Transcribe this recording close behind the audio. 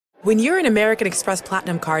When you're an American Express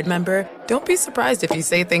Platinum card member, don't be surprised if you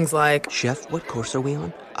say things like, "Chef, what course are we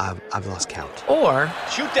on? I've lost count." Or,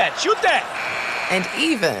 "Shoot that! And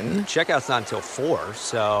even, "Checkout's not until 4,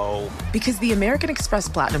 so..." Because the American Express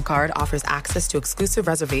Platinum Card offers access to exclusive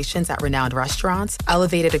reservations at renowned restaurants,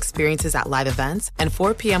 elevated experiences at live events, and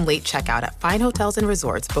 4 p.m. late checkout at fine hotels and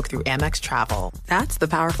resorts booked through Amex Travel. That's the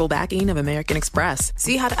powerful backing of American Express.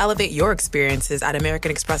 See how to elevate your experiences at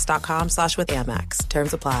americanexpress.com/withAmex.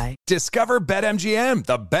 Terms apply. Discover BetMGM,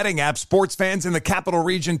 the betting app sports fans in the capital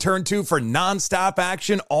region turn to for nonstop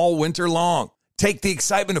action all winter long. Take the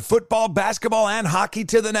excitement of football, basketball, and hockey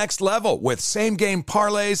to the next level with same-game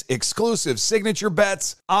parlays, exclusive signature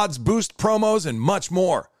bets, odds boost promos, and much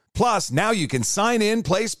more. Plus, now you can sign in,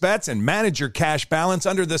 place bets, and manage your cash balance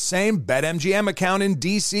under the same BetMGM account in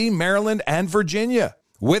D.C., Maryland, and Virginia.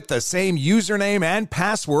 With the same username and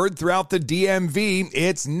password throughout the DMV,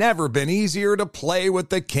 it's never been easier to play with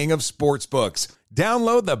the king of sportsbooks.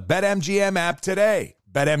 Download the BetMGM app today.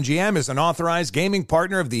 BetMGM is an authorized gaming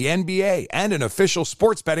partner of the NBA and an official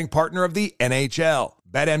sports betting partner of the NHL.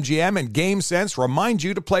 BetMGM and GameSense remind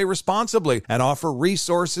you to play responsibly and offer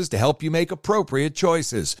resources to help you make appropriate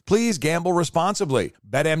choices. Please gamble responsibly.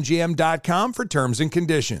 BetMGM.com for terms and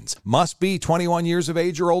conditions. Must be 21 years of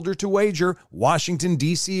age or older to wager. Washington,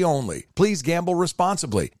 D.C. only. Please gamble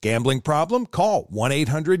responsibly. Gambling problem? Call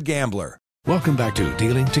 1-800-GAMBLER. Welcome back to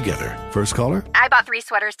Dealing Together. First caller? I bought 3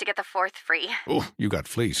 sweaters to get the 4th free. Oh, you got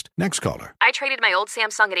fleeced. Next caller? I traded my old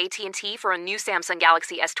Samsung at AT&T for a new Samsung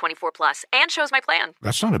Galaxy S24 Plus and chose my plan.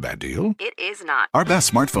 That's not a bad deal. It is not. Our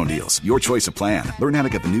best smartphone deals. Your choice of plan. Learn how to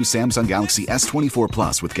get the new Samsung Galaxy S24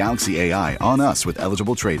 Plus with Galaxy AI on us with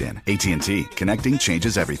eligible trade-in. AT&T. Connecting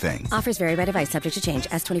changes everything. Offers vary by device. Subject to change.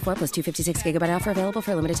 S24 plus 256 gigabyte offer available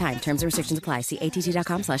for a limited time. Terms and restrictions apply. See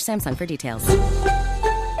att.com/Samsung for details.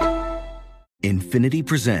 Infiniti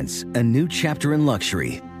presents a new chapter in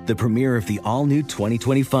luxury, the premiere of the all-new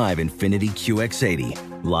 2025 Infiniti QX80,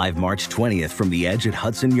 live March 20th from the Edge at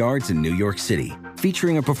Hudson Yards in New York City,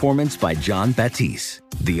 featuring a performance by Jon Batiste.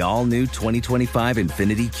 The all-new 2025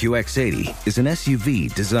 Infiniti QX80 is an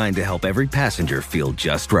SUV designed to help every passenger feel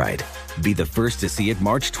just right. Be the first to see it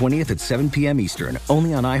March 20th at 7 p.m. Eastern,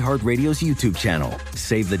 only on iHeartRadio's YouTube channel.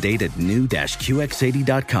 Save the date at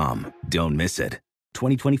new-QX80.com. Don't miss it.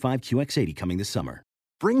 2025 QX80 coming this summer.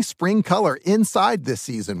 Bring spring color inside this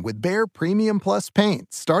season with Behr Premium Plus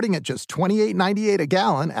paint, starting at just $28.98 a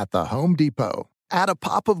gallon at the Home Depot. Add a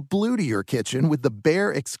pop of blue to your kitchen with the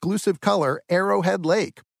Behr exclusive color Arrowhead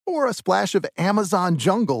Lake, or a splash of Amazon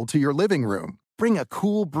Jungle to your living room. Bring a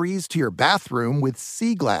cool breeze to your bathroom with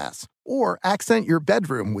Sea Glass, or accent your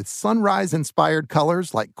bedroom with sunrise-inspired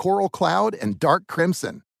colors like Coral Cloud and Dark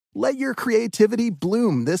Crimson. Let your creativity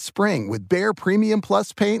bloom this spring with Behr Premium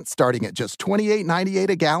Plus paint starting at just $28.98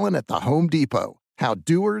 a gallon at the Home Depot. How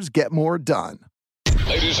doers get more done.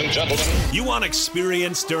 Ladies and gentlemen, you want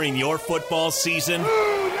experience during your football season?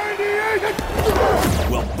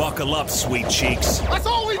 Well, buckle up, sweet cheeks. That's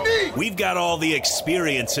all we need. We've got all the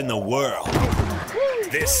experience in the world.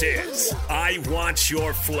 This is I Want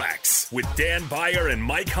Your Flex with Dan Beyer and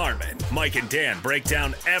Mike Harmon. Mike and Dan break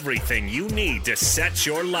down everything you need to set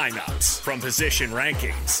your lineups. From position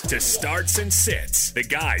rankings to starts and sits, the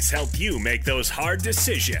guys help you make those hard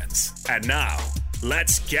decisions. And now,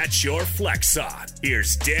 let's get your flex on.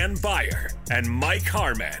 Here's Dan Beyer and Mike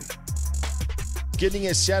Harmon. Getting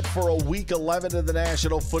us set for a Week 11 of the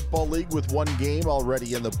National Football League with one game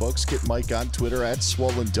already in the books. Get Mike on Twitter at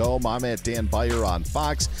Swollen Dome. I'm at Dan Beyer on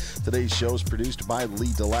Fox. Today's show is produced by Lee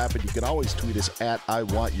DeLapp, and you can always tweet us at I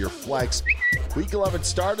Want Your Flex. Week 11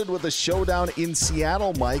 started with a showdown in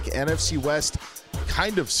Seattle, Mike. NFC West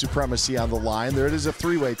kind of supremacy on the line. There it is, a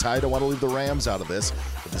three-way tie. Don't want to leave the Rams out of this.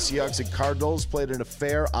 But the Seahawks and Cardinals played an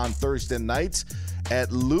affair on Thursday night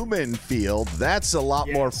at Lumen Field. That's a lot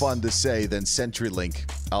more fun to say than CenturyLink.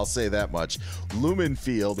 I'll say that much. Lumen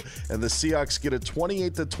Field, and the Seahawks get a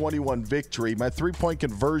 28-21 victory. My three-point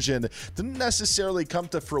conversion didn't necessarily come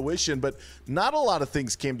to fruition, but not a lot of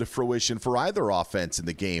things came to fruition for either offense in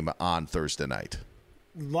the game on Thursday night.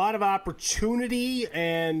 A lot of opportunity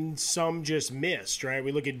and some just missed, right?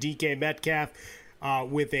 We look at DK Metcalf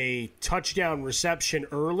with a touchdown reception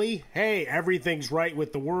early. Hey, everything's right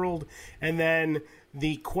with the world. And then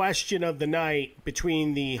the question of the night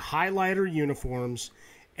between the highlighter uniforms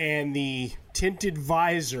and the tinted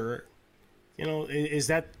visor, you know, is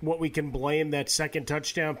that what we can blame that second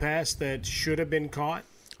touchdown pass that should have been caught?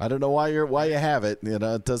 I don't know why you have it.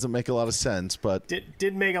 It doesn't make a lot of sense, but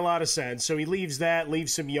didn't make a lot of sense. So he leaves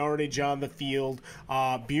some yardage on the field.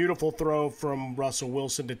 Beautiful throw from Russell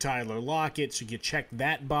Wilson to Tyler Lockett. So you check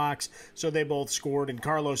that box. So they both scored, and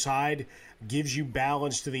Carlos Hyde gives you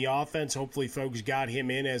balance to the offense. Hopefully, folks got him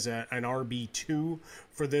in as an RB2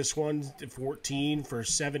 for this one. 14 for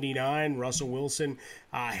 79. Russell Wilson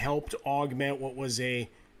helped augment what was a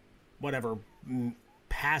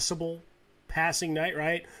passing night,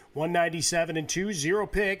 right? 197 and 2, 0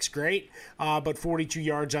 picks, great. But 42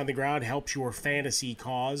 yards on the ground helps your fantasy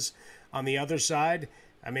cause. On the other side,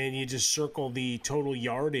 you just circle the total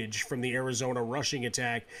yardage from the Arizona rushing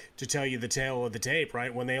attack to tell you the tale of the tape,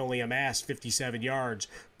 right? When they only amassed 57 yards.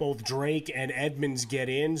 Both Drake and Edmonds get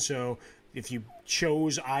in, so if you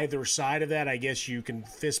chose either side of that, I guess you can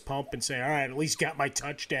fist pump and say, all right, at least got my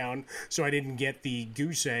touchdown, so I didn't get the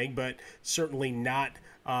goose egg, but certainly not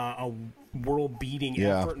a world-beating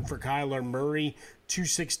effort. And for Kyler Murray,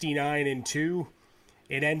 269 and 2,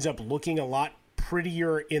 it ends up looking a lot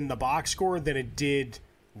prettier in the box score than it did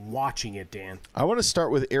watching it, Dan. I want to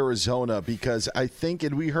start with Arizona because I think,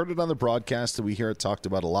 and we heard it on the broadcast and we hear it talked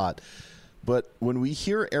about a lot, but when we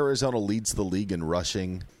hear Arizona leads the league in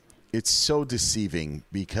rushing, it's so deceiving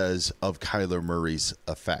because of Kyler Murray's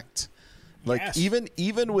effect. Like, yes.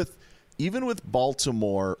 even with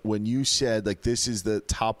Baltimore, when you said like this is the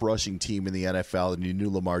top rushing team in the NFL and you knew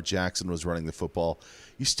Lamar Jackson was running the football,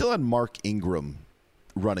 you still had Mark Ingram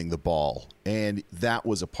running the ball, and that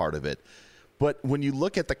was a part of it. But when you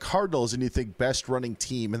look at the Cardinals and you think best running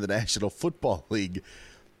team in the National Football League,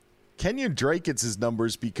 Kenyon Drake gets his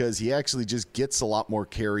numbers because he actually just gets a lot more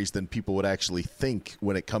carries than people would actually think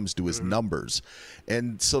when it comes to his numbers.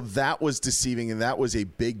 And so that was deceiving, and that was a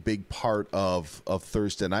big part of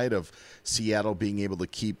Thursday night, of Seattle being able to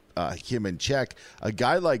keep him in check. A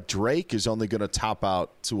guy like Drake is only going to top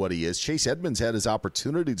out to what he is. Chase Edmonds had his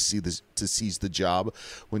opportunity to seize the job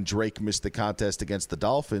when Drake missed the contest against the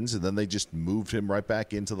Dolphins, and then they just moved him right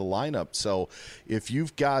back into the lineup. So if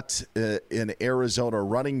you've got an Arizona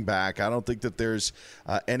running back, I don't think that there's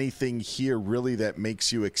anything here really that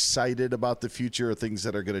makes you excited about the future or things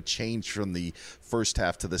that are going to change from the first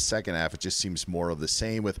half to the second half. It just seems more of the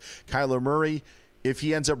same. With Kyler Murray, if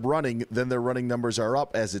he ends up running, then their running numbers are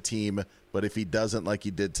up as a team. But if he doesn't, like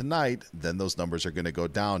he did tonight, then those numbers are going to go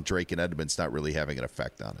down. Drake and Edmonds not really having an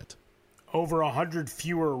effect on it. Over 100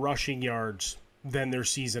 fewer rushing yards than their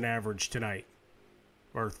season average tonight,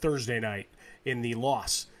 or Thursday night, in the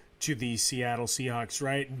loss to the Seattle Seahawks,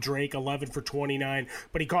 right? Drake 11 for 29,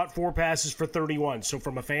 but he caught 4 passes for 31. So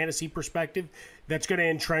from a fantasy perspective, that's going to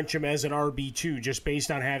entrench him as an RB2 just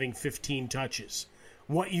based on having 15 touches.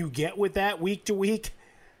 What you get with that week to week,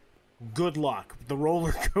 good luck. The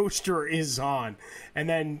roller coaster is on. And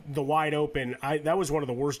then the wide open, that was one of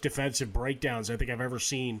the worst defensive breakdowns I think I've ever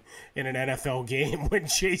seen in an NFL game when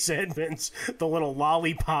Chase Edmonds, the little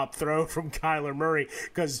lollipop throw from Kyler Murray,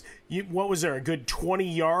 because what was there, a good 20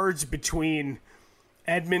 yards between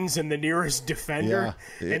Edmonds and the nearest defender?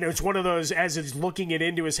 Yeah. And it's one of those, as it's looking it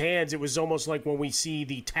into his hands, it was almost like when we see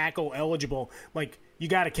the tackle eligible, like, you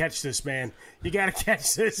got to catch this, man. You got to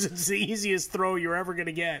catch this. It's the easiest throw you're ever going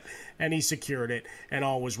to get. And he secured it, and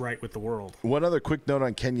all was right with the world. One other quick note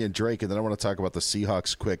on Kenyon Drake, and then I want to talk about the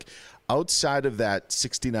Seahawks quick. Outside of that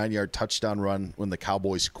 69-yard touchdown run when the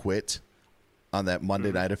Cowboys quit on that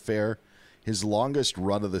Monday night affair, his longest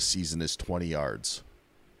run of the season is 20 yards.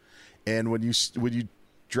 And when you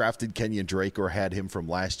drafted Kenyon Drake or had him from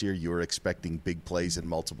last year, you were expecting big plays in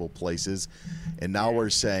multiple places. And now we're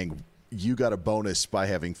saying you got a bonus by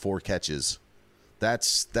having 4 catches.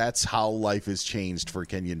 That's how life has changed for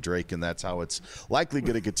Kenyon Drake, and that's how it's likely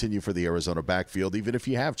going to continue for the Arizona backfield, even if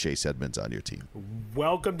you have Chase Edmonds on your team.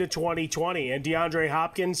 Welcome to 2020. And DeAndre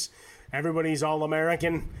Hopkins, everybody's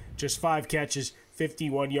All-American, just 5 catches,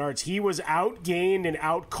 51 yards. He was outgained and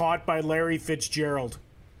outcaught by Larry Fitzgerald.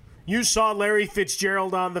 You saw Larry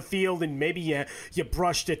Fitzgerald on the field, and maybe you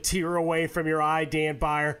brushed a tear away from your eye, Dan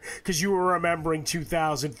Byer, because you were remembering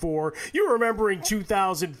 2004. You were remembering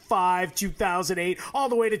 2005, 2008, all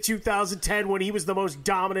the way to 2010 when he was the most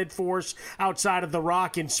dominant force outside of The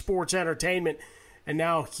Rock in sports entertainment. And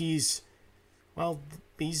now he's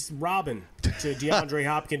Robin to DeAndre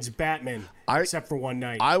Hopkins' Batman, except for one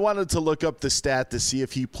night. I wanted to look up the stat to see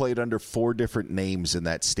if he played under 4 different names in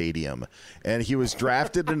that stadium. And he was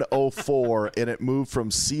drafted in 2004, and it moved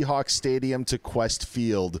from Seahawks Stadium to Quest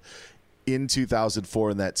Field in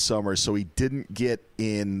 2004 in that summer. So he didn't get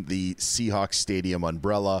in the Seahawks Stadium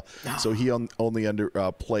umbrella. So he only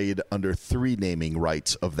played under 3 naming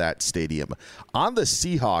rights of that stadium. On the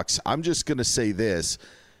Seahawks, I'm just going to say this.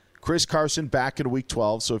 Chris Carson back in Week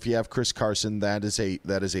 12. So if you have Chris Carson, that is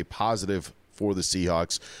a positive for the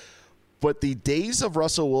Seahawks. But the days of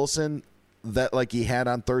Russell Wilson that like he had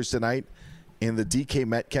on Thursday night in the DK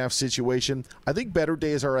Metcalf situation, I think better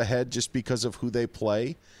days are ahead just because of who they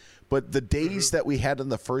play. But the days that we had in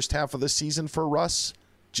the first half of the season for Russ,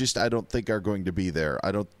 just I don't think are going to be there.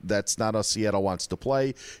 That's not how Seattle wants to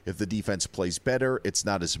play. If the defense plays better, it's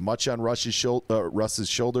not as much on Russ's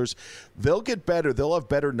shoulders. They'll get better. They'll have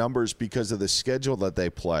better numbers because of the schedule that they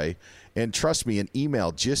play. And trust me, an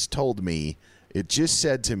email just told me, it just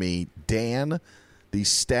said to me, Dan, the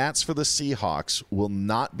stats for the Seahawks will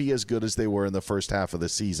not be as good as they were in the first half of the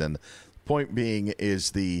season. Point being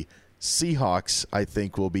is the Seahawks, I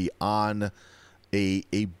think, will be on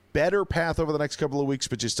a better path over the next couple of weeks,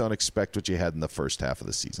 but just don't expect what you had in the first half of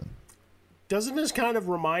the season. Doesn't this kind of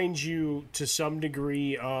remind you to some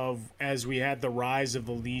degree of as we had the rise of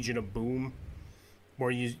the Legion of Boom,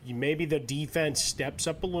 where you maybe the defense steps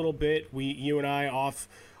up a little bit? You and I off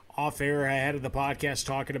air ahead of the podcast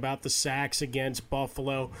talking about the sacks against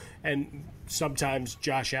Buffalo, and sometimes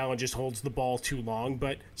Josh Allen just holds the ball too long,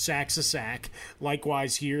 but sack's a sack.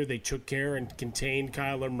 Likewise here, they took care and contained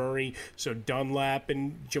Kyler Murray, so Dunlap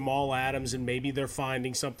and Jamal Adams, and maybe they're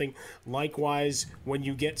finding something. Likewise, when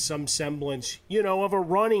you get some semblance, of a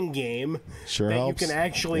running game that helps. You can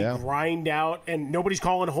actually grind out, and nobody's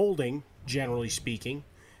calling holding, generally speaking,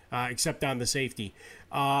 except on the safety.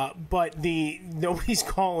 But nobody's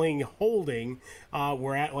calling holding.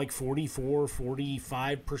 We're at like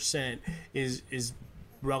 45% is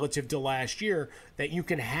relative to last year, that you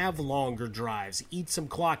can have longer drives, eat some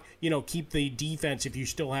clock, keep the defense, if you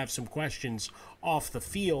still have some questions, off the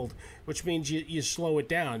field, which means you slow it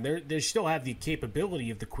down. They still have the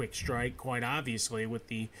capability of the quick strike, quite obviously, with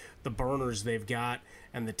the burners they've got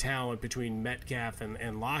and the talent between Metcalf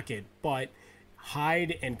and Lockett. But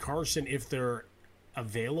Hyde and Carson, if they're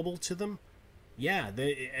available to them,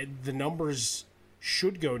 the numbers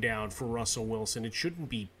should go down for Russell Wilson. It shouldn't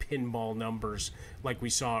be pinball numbers like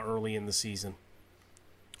we saw early in the season.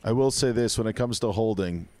 I will say this, when it comes to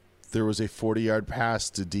holding, there was a 40-yard pass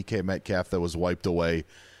to DK Metcalf that was wiped away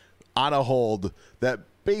on a hold that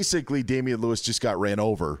basically Damian Lewis just got ran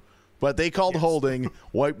over. But they called holding,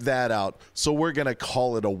 wiped that out. So we're going to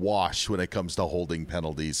call it a wash when it comes to holding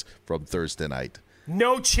penalties from Thursday night.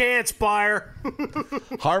 No chance, Bayer.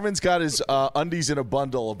 Harmon's got his undies in a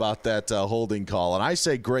bundle about that holding call. And I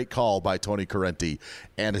say great call by Tony Correnti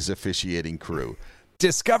and his officiating crew.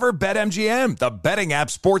 Discover BetMGM, the betting app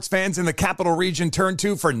sports fans in the capital region turn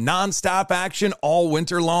to for nonstop action all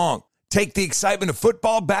winter long. Take the excitement of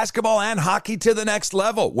football, basketball, and hockey to the next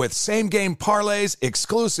level with same-game parlays,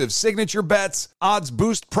 exclusive signature bets, odds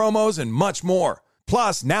boost promos, and much more.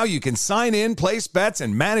 Plus, now you can sign in, place bets,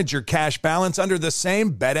 and manage your cash balance under the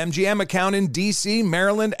same BetMGM account in D.C.,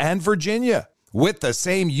 Maryland, and Virginia. With the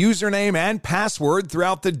same username and password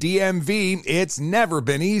throughout the DMV, it's never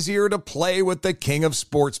been easier to play with the king of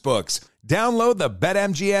sportsbooks. Download the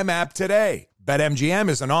BetMGM app today. BetMGM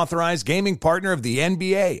is an authorized gaming partner of the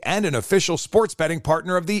NBA and an official sports betting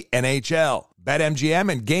partner of the NHL.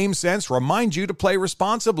 BetMGM and GameSense remind you to play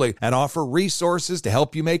responsibly and offer resources to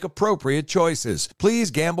help you make appropriate choices.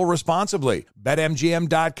 Please gamble responsibly.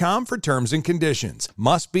 BetMGM.com for terms and conditions.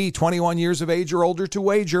 Must be 21 years of age or older to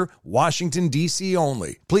wager. Washington, D.C.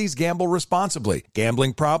 only. Please gamble responsibly.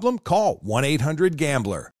 Gambling problem? Call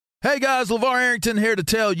 1-800-GAMBLER. Hey guys, LeVar Arrington here to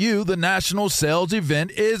tell you the national sales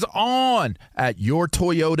event is on at your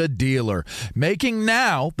Toyota dealer, making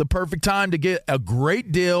now the perfect time to get a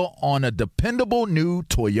great deal on a dependable new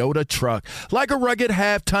Toyota truck, like a rugged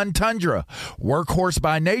half-ton Tundra. Workhorse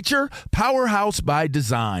by nature, powerhouse by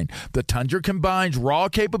design. The Tundra combines raw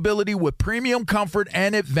capability with premium comfort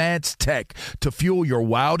and advanced tech to fuel your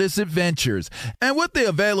wildest adventures. And with the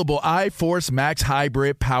available iForce Max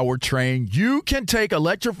Hybrid powertrain, you can take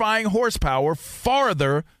electrifying horsepower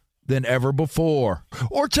farther than ever before.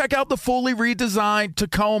 Or check out the fully redesigned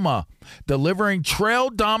Tacoma, delivering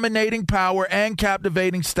trail-dominating power and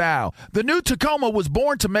captivating style. The new Tacoma was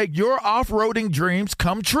born to make your off-roading dreams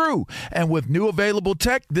come true. And with new available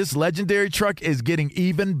tech, this legendary truck is getting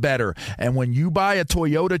even better. And when you buy a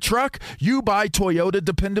Toyota truck, you buy Toyota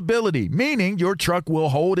dependability, meaning your truck will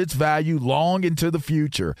hold its value long into the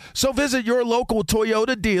future. So visit your local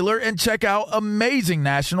Toyota dealer and check out amazing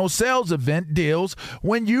national sales event deals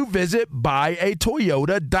when you visit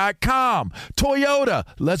buyatoyota.com. Toyota,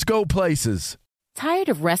 let's go places. Tired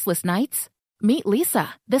of restless nights? Meet Leesa,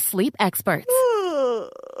 the sleep experts.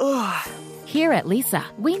 Here at Lisa,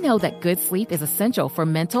 we know that good sleep is essential for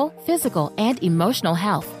mental, physical, and emotional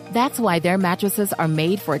health. That's why their mattresses are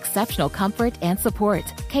made for exceptional comfort and support,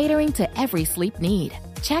 catering to every sleep need.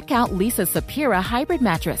 Check out Lisa's Sapira Hybrid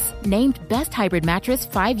Mattress, named Best Hybrid Mattress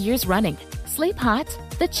 5 years running. Sleep hot?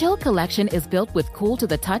 The Chill Collection is built with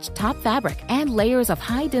cool-to-the-touch top fabric and layers of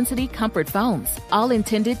high-density comfort foams, all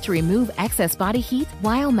intended to remove excess body heat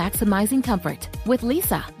while maximizing comfort. With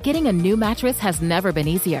Lisa, getting a new mattress has never been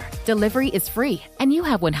easier. Delivery is free, and you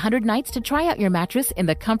have 100 nights to try out your mattress in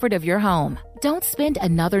the comfort of your home. Don't spend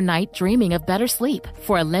another night dreaming of better sleep.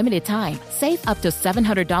 For a limited time, save up to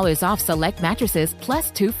 $700 off select mattresses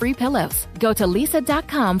plus 2 free pillows. Go to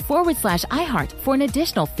lisa.com/iHeart for an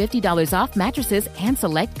additional $50 off mattresses and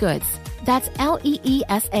select goods. That's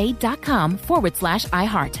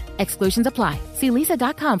LEESA.com/iHeart. Exclusions apply. See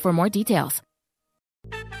lisa.com for more details.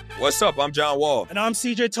 What's up? I'm John Wall. And I'm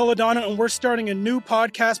CJ Toledano, and we're starting a new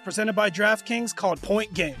podcast presented by DraftKings called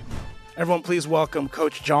Point Game. Everyone, please welcome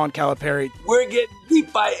Coach John Calipari. We're getting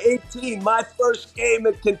beat by 18. My first game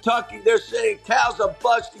in Kentucky, they're saying Cal's a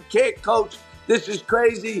bust. He can't coach. This is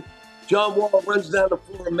crazy. John Wall runs down the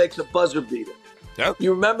floor and makes a buzzer beater. Yep.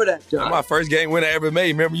 You remember that, John? That's my first game win I ever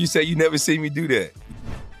made. Remember you said you never seen me do that.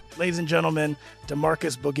 Ladies and gentlemen,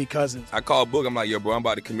 DeMarcus Boogie Cousins. I called Boog. I'm like, yo, bro, I'm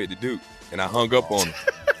about to commit to Duke. And I hung up on him.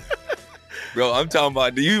 Bro, I'm talking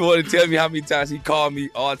about, do you want to tell me how many times he called me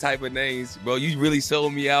all type of names? Bro, you really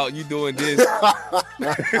sold me out. You doing this.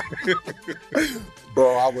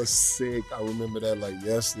 Bro, I was sick. I remember that like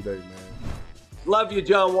yesterday, man. Love you,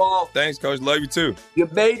 John Wall. Thanks, Coach. Love you, too. You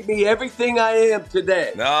made me everything I am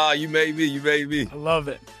today. Nah, you made me. You made me. I love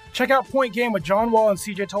it. Check out Point Game with John Wall and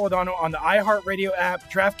CJ Toledano on the iHeartRadio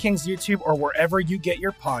app, DraftKings YouTube, or wherever you get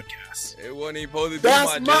your podcasts. It wasn't even supposed to be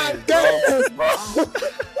That's my game, bro.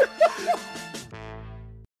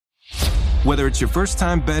 Whether it's your first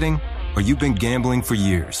time betting or you've been gambling for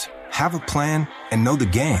years, have a plan and know the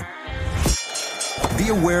game. Be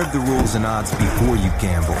aware of the rules and odds before you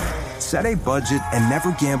gamble. Set a budget and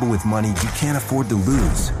never gamble with money you can't afford to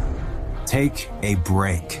lose. Take a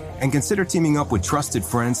break and consider teaming up with trusted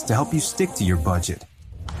friends to help you stick to your budget.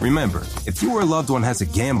 Remember, if you or a loved one has a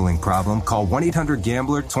gambling problem, call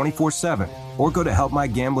 1-800-GAMBLER 24/7 or go to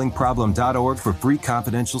helpmygamblingproblem.org for free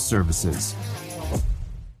confidential services.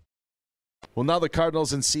 Well, now the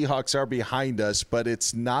Cardinals and Seahawks are behind us, but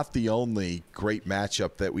it's not the only great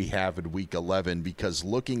matchup that we have in Week 11, because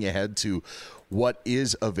looking ahead to what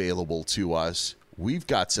is available to us, we've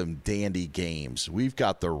got some dandy games. We've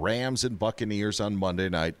got the Rams and Buccaneers on Monday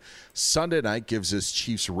night. Sunday night gives us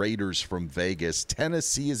Chiefs-Raiders from Vegas.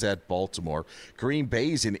 Tennessee is at Baltimore. Green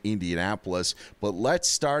Bay's in Indianapolis. But let's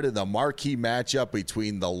start in the marquee matchup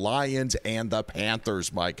between the Lions and the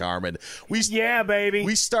Panthers, Mike Harmon. Yeah, baby.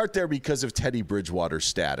 We start there because of Teddy Bridgewater's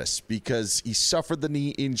status, because he suffered the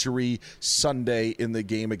knee injury Sunday in the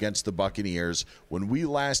game against the Buccaneers. When we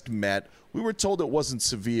last met, we were told it wasn't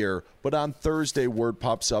severe, but on Thursday, word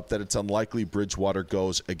pops up that it's unlikely Bridgewater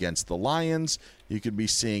goes against the Lions. You could be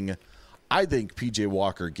seeing, I think, P.J.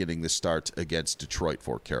 Walker getting the start against Detroit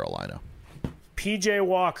for Carolina. P.J.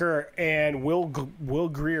 Walker and Will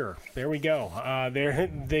Grier. There we go.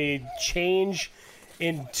 The change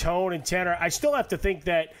in tone and tenor. I still have to think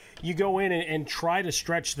that you go in and try to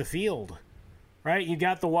stretch the field, right? You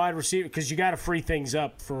got the wide receiver because you got to free things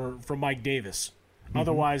up for Mike Davis. Mm-hmm.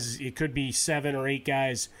 Otherwise, it could be 7 or 8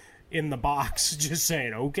 guys in the box just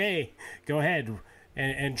saying, okay, go ahead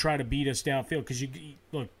and try to beat us downfield. Because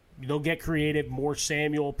they'll get creative. More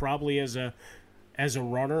Samuel probably as a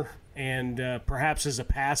runner and perhaps as a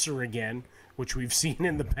passer again, which we've seen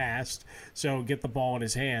in the past. So get the ball in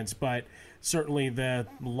his hands. But certainly the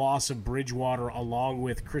loss of Bridgewater along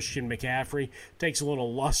with Christian McCaffrey takes a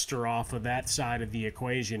little luster off of that side of the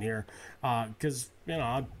equation here. Because,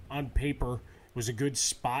 on paper, it was a good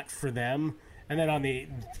spot for them. And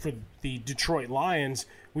then for the Detroit Lions,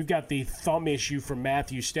 we've got the thumb issue from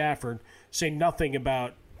Matthew Stafford. Say nothing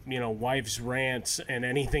about, wife's rants and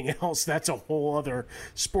anything else. That's a whole other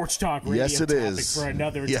sports talk radio topic for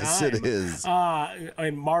another time. Yes, it is.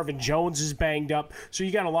 And Marvin Jones is banged up. So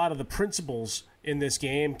you got a lot of the principals in this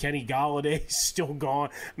game. Kenny Galladay's still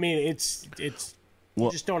gone. I mean, it's you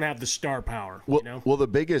just don't have the star power. Well, the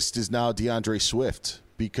biggest is now DeAndre Swift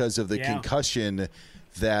because of the concussion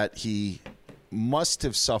that he must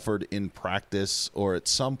have suffered in practice or at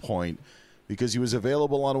some point, because he was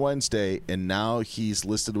available on Wednesday and now he's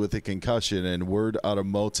listed with a concussion. And word out of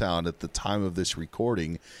Motown at the time of this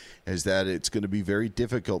recording is that it's going to be very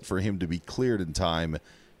difficult for him to be cleared in time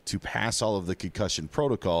to pass all of the concussion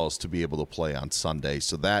protocols to be able to play on Sunday.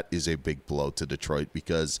 So that is a big blow to Detroit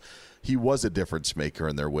because he was a difference maker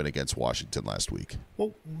in their win against Washington last week.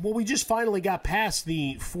 Well, we just finally got past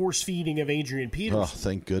the force feeding of Adrian Peterson. Oh,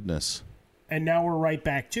 thank goodness. And now we're right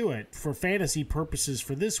back to it. For fantasy purposes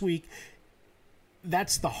for this week,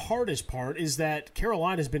 that's the hardest part, is that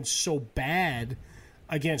Carolina's been so bad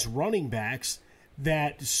against running backs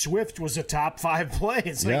that Swift was a top 5 play.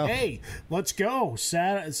 It's like, hey, let's go.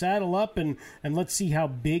 Saddle up and let's see how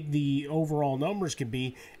big the overall numbers can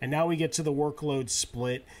be. And now we get to the workload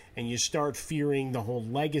split, and you start fearing the whole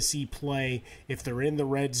legacy play. If they're in the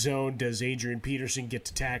red zone, does Adrian Peterson get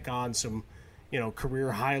to tack on some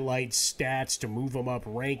career highlight stats to move them up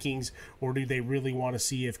rankings, or do they really want to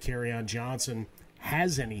see if Kerryon Johnson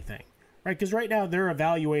has anything? Right, because right now they're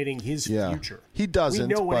evaluating his future. He doesn't.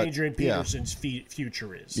 We know what Adrian Peterson's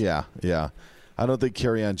future is. Yeah. I don't think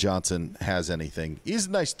Kerryon Johnson has anything. He's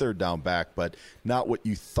a nice third down back, but not what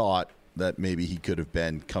you thought that maybe he could have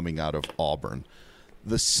been coming out of Auburn.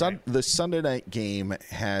 The Sunday night game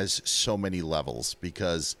has so many levels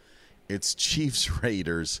because it's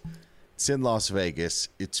Chiefs-Raiders. It's in Las Vegas.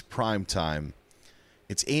 It's prime time.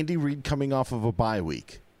 It's Andy Reid coming off of a bye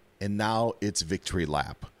week, and now it's victory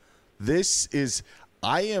lap. This is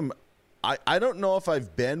I don't know if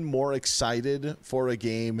I've been more excited for a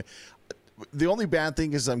game. The only bad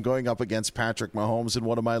thing is I'm going up against Patrick Mahomes in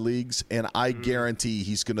one of my leagues, and I guarantee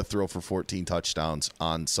he's going to throw for 14 touchdowns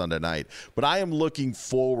on Sunday night. But I am looking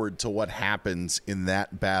forward to what happens in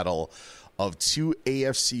that battle of two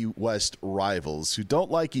AFC West rivals who don't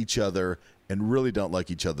like each other and really don't like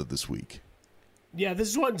each other this week. Yeah,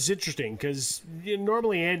 this one's interesting because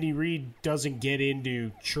normally Andy Reid doesn't get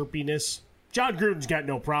into chirpiness. John Gruden's got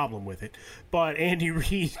no problem with it, but Andy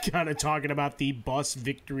Reid kind of talking about the bus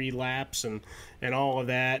victory laps and all of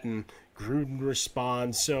that, and Gruden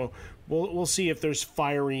responds. So we'll see if there's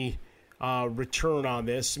fiery return on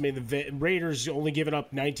this. I mean, the Raiders only giving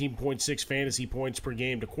up 19.6 fantasy points per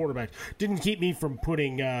game to quarterbacks. Didn't keep me from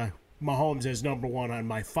putting Mahomes as number 1 on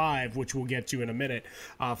my 5, which we'll get to in a minute.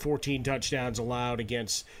 14 touchdowns allowed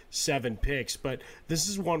against 7 picks. But this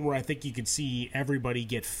is one where I think you can see everybody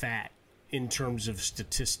get fat in terms of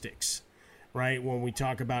statistics, right? When we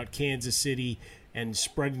talk about Kansas City and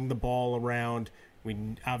spreading the ball around,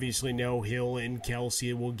 we obviously know Hill and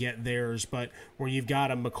Kelsey will get theirs, but where you've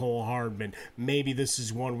got a McCole Hardman, maybe this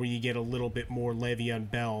is one where you get a little bit more Le'Veon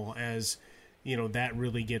Bell as, that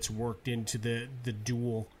really gets worked into the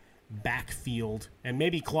dual backfield, and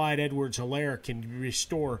maybe Clyde Edwards-Helaire can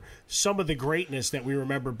restore some of the greatness that we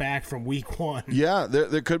remember back from week 1. Yeah,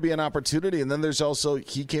 there could be an opportunity, and then there's also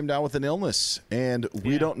he came down with an illness, and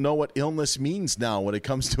we don't know what illness means now when it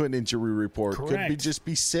comes to an injury report. Correct. Could be just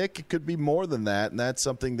be sick, it could be more than that, and that's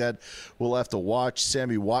something that we'll have to watch.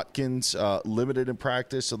 Sammy Watkins limited in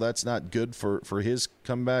practice, so that's not good for his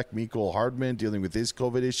comeback. Mecole Hardman dealing with his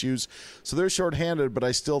COVID issues, so they're shorthanded, but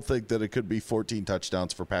I still think that it could be 14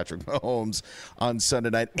 touchdowns for Patrick Mahomes on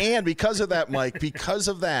Sunday night. And because of that, Mike,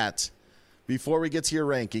 before we get to your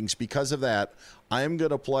rankings, because of that, I am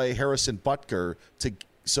going to play Harrison Butker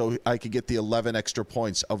so I could get the 11 extra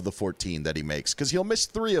points of the 14 that he makes, because he'll miss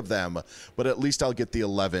 3 of them, but at least I'll get the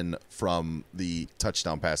 11 from the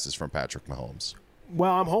touchdown passes from Patrick Mahomes.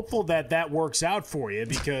 Well, I'm hopeful that works out for you,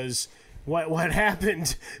 because what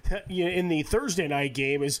happened in the Thursday night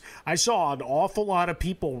game is I saw an awful lot of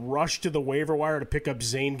people rush to the waiver wire to pick up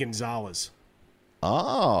Zane Gonzalez.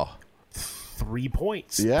 Oh. 3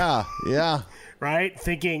 points. Yeah. Right?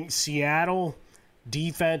 Thinking Seattle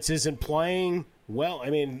defense isn't playing well.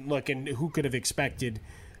 I mean, look, and who could have expected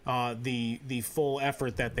the full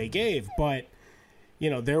effort that they gave? But,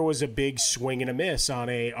 there was a big swing and a miss on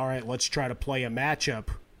all right, let's try to play a matchup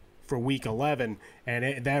for week 11,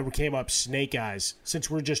 and that came up snake eyes. Since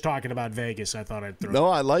we're just talking about Vegas, I thought I'd throw No,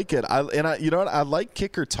 I like it. You know what? I like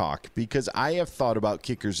kicker talk because I have thought about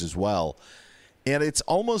kickers as well. And it's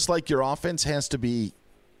almost like your offense has to be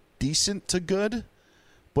decent to good,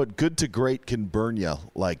 but good to great can burn you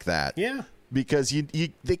like that. Yeah. Because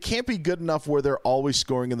they can't be good enough where they're always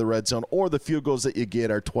scoring in the red zone, or the field goals that you get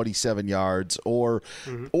are 27 yards, or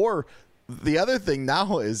the other thing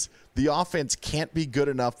now is the offense can't be good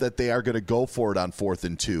enough that they are going to go for it on 4th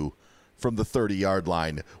and 2 from the 30-yard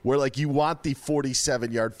line, where you want the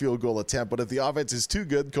 47-yard field goal attempt. But if the offense is too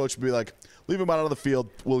good, the coach will be like, leave him out on the field,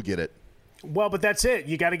 we'll get it. Well, but that's it.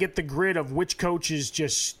 You got to get the grid of which coaches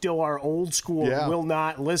just still are old school and will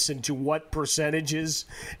not listen to what percentages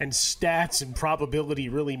and stats and probability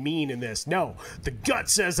really mean in this. No, the gut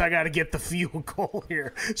says I got to get the field goal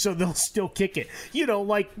here, so they'll still kick it. You know,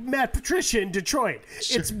 like Matt Patricia in Detroit.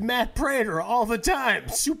 Sure. It's Matt Prater all the time.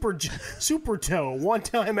 Super toe, one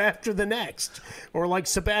time after the next. Or like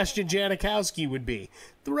Sebastian Janikowski would be.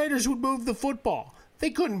 The Raiders would move the football. They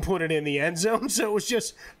couldn't put it in the end zone, so it was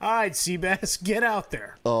just, all right, Seabass, get out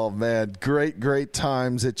there. Oh, man, great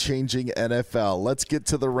times at Changing NFL. Let's get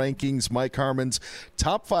to the rankings. Mike Harmon's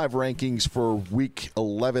top 5 rankings for Week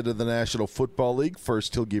 11 of the National Football League.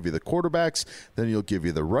 First, he'll give you the quarterbacks, then he'll give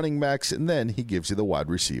you the running backs, and then he gives you the wide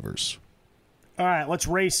receivers. All right, let's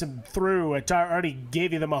race them through. I already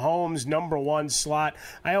gave you the Mahomes number 1 slot.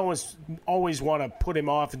 I always want to put him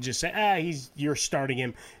off and just say, you're starting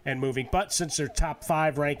him and moving. But since they're top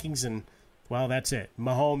 5 rankings, and, well, that's it.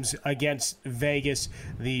 Mahomes against Vegas,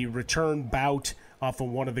 the return bout off of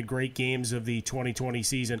one of the great games of the 2020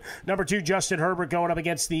 season. Number 2, Justin Herbert going up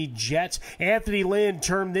against the Jets. Anthony Lynn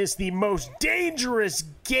termed this the most dangerous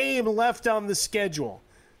game left on the schedule.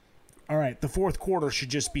 All right, the fourth quarter should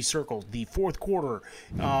just be circled. The fourth quarter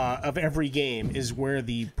of every game is where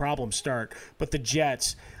the problems start. But the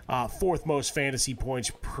Jets, 4th most fantasy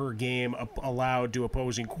points per game allowed to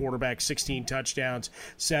opposing quarterbacks, 16 touchdowns,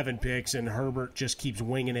 7 picks, and Herbert just keeps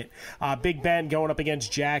winging it. Big Ben going up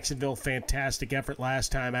against Jacksonville, fantastic effort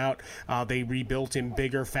last time out. They rebuilt him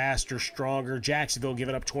bigger, faster, stronger. Jacksonville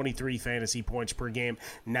giving up 23 fantasy points per game,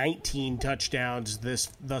 19 touchdowns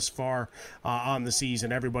thus far on the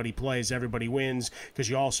season. Everybody plays, everybody wins, because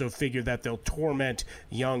you also figure that they'll torment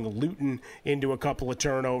young Luton into a couple of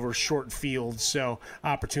turnovers, short fields, so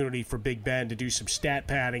opportunity for Big Ben to do some stat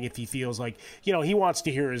padding if he feels like, he wants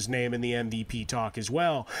to hear his name in the MVP talk as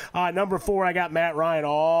well. Number 4, I got Matt Ryan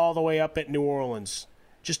all the way up at New Orleans.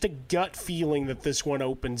 Just a gut feeling that this one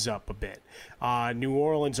opens up a bit. New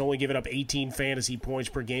Orleans only given up 18 fantasy points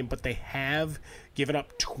per game, but they have given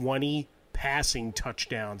up 20 passing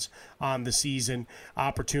touchdowns on the season.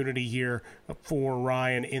 Opportunity here for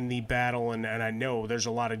Ryan in the battle, and I know there's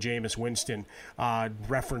a lot of Jameis Winston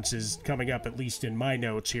references coming up, at least in my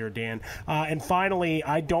notes here, Dan. And finally,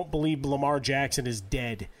 I don't believe Lamar Jackson is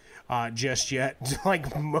dead just yet,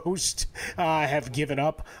 like most have given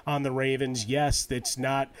up on the Ravens. Yes, it's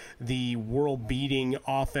not the world-beating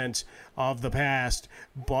offense of the past,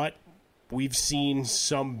 but we've seen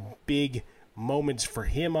some big moments for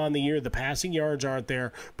him on the year. The passing yards aren't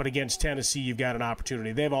there, but against Tennessee, you've got an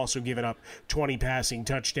opportunity. They've also given up 20 passing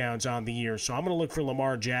touchdowns on the year. So I'm going to look for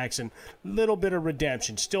Lamar Jackson. Little bit of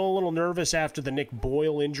redemption. Still a little nervous after the Nick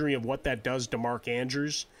Boyle injury of what that does to Mark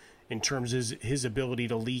Andrews in terms of his ability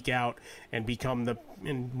to leak out and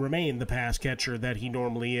remain the pass catcher that he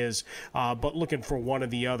normally is. But looking for one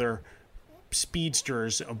of the other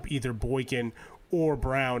speedsters, either Boykin or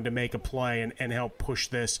Brown, to make a play and help push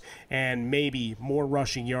this, and maybe more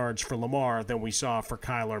rushing yards for Lamar than we saw for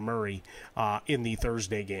Kyler Murray in the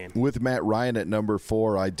Thursday game. With Matt Ryan at number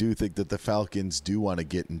 4, I do think that the Falcons do want to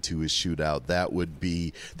get into a shootout. That would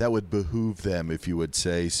behoove them, if you would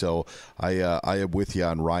say. So I am with you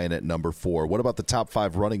on Ryan at number 4. What about the top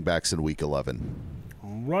 5 running backs in Week 11?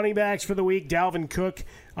 Running backs for the week, Dalvin Cook,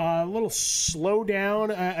 a little slow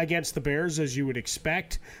down against the Bears, as you would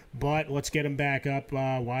expect, but let's get him back up.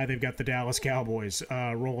 Why they've got the Dallas Cowboys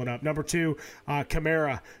rolling up. Number 2,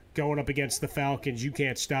 Kamara going up against the Falcons. You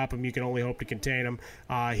can't stop him. You can only hope to contain him.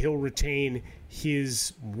 He'll retain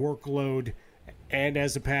his workload and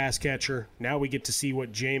as a pass catcher. Now we get to see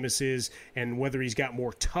what Jameis is and whether he's got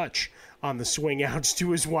more touch on the swing outs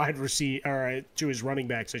to his to his running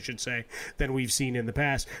backs, I should say, than we've seen in the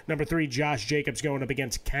past. Number 3, Josh Jacobs going up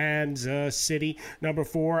against Kansas City. Number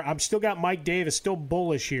 4, I'm still got Mike Davis, still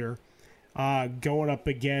bullish here, going up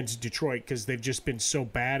against Detroit because they've just been so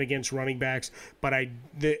bad against running backs. But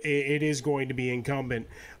it is going to be incumbent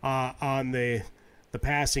on the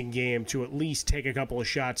passing game to at least take a couple of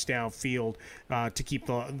shots downfield to keep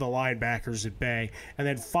the linebackers at bay. And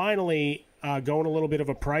then finally, going a little bit of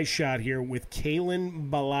a price shot here with Kalen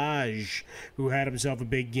Ballage, who had himself a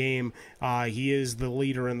big game. He is the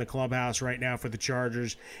leader in the clubhouse right now for the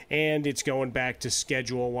Chargers, and it's going back to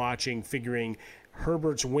schedule watching, figuring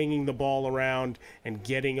Herbert's winging the ball around and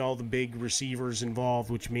getting all the big receivers involved,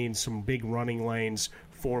 which means some big running lanes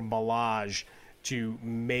for Ballage to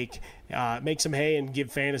make some hay and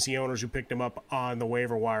give fantasy owners who picked him up on the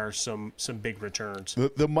waiver wire some big returns.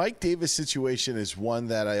 The Mike Davis situation is one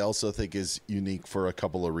that I also think is unique for a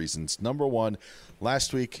couple of reasons. Number one,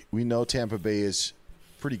 last week we know Tampa Bay is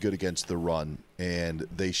pretty good against the run, and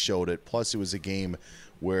they showed it. Plus, it was a game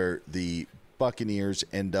where the Buccaneers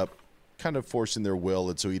end up kind of forcing their will,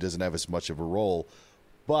 and so he doesn't have as much of a role.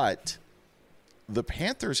 But the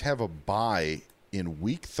Panthers have a bye in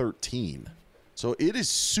Week 13, so it is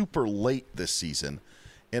super late this season.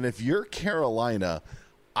 And if you're Carolina,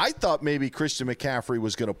 I thought maybe Christian McCaffrey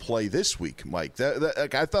was going to play this week, Mike.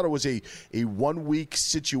 I thought it was a 1 week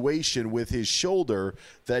situation with his shoulder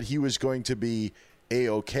that he was going to be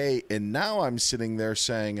A-okay. And now I'm sitting there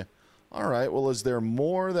saying, all right, well, is there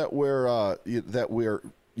more that we're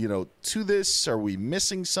to this? Are we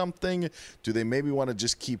missing something? Do they maybe want to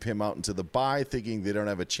just keep him out into the bye, thinking they don't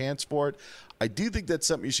have a chance for it? I do think that's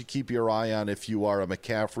something you should keep your eye on if you are a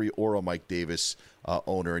McCaffrey or a Mike Davis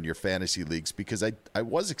owner in your fantasy leagues, because I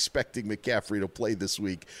was expecting McCaffrey to play this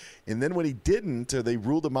week. And then when he didn't, or they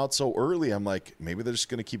ruled him out so early, I'm like, maybe they're just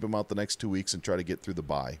going to keep him out the next 2 weeks and try to get through the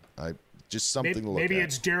bye. Just something to look at. Maybe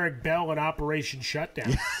it's Derek Bell and Operation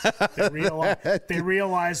Shutdown. They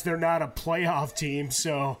realize they're not a playoff team,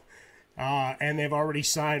 so and they've already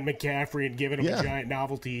signed McCaffrey and given him a giant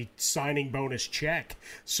novelty signing bonus check.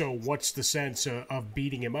 So what's the sense of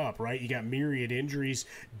beating him up, right? You got myriad injuries.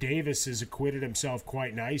 Davis has acquitted himself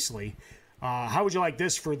quite nicely. How would you like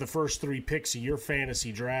this for the first 3 picks of your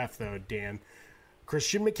fantasy draft, though, Dan?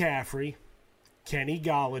 Christian McCaffrey, Kenny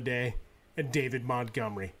Golladay, and David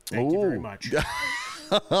Montgomery. Thank you very much.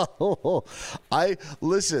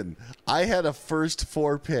 I had a first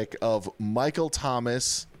 4 pick of Michael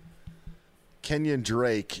Thomas, Kenyon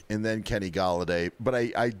Drake, and then Kenny Golladay, but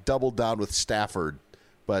I doubled down with Stafford.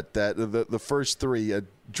 But the first 3,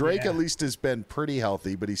 Drake at least has been pretty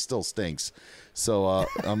healthy, but he still stinks. So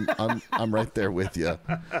I'm right there with you.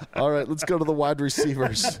 All right, let's go to the wide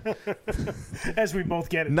receivers. As we both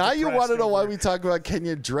get it. Now you want to know why we talk about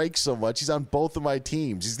Kenyon Drake so much. He's on both of my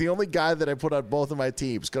teams. He's the only guy that I put on both of my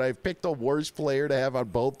teams. Could I have picked a worse player to have on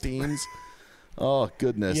both teams? Oh,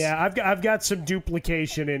 goodness. Yeah, I've got some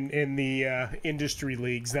duplication in the industry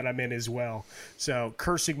leagues that I'm in as well. So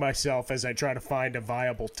cursing myself as I try to find a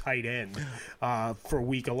viable tight end for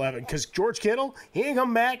Week 11. Because George Kittle, he ain't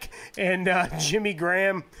come back. And Jimmy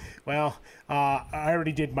Graham, well, I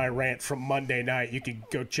already did my rant from Monday night. You can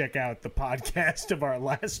go check out the podcast of our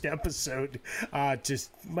last episode.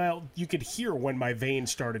 You could hear when my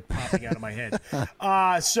veins started popping out of my head.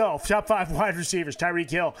 So, top 5 wide receivers. Tyreek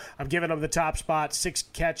Hill, I'm giving him the top spot. 6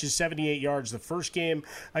 catches, 78 yards the first game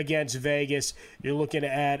against Vegas. You're looking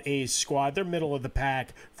at a squad. They're middle of the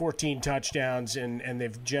pack, 14 touchdowns, and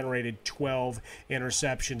they've generated 12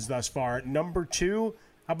 interceptions thus far. Number 2,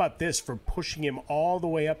 how about this for pushing him all the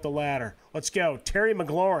way up the ladder? Let's go. Terry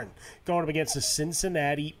McLaurin going up against the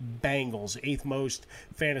Cincinnati Bengals. 8th most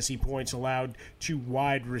fantasy points allowed to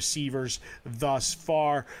wide receivers thus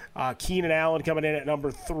far. Keenan Allen coming in at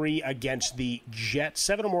number 3 against the Jets.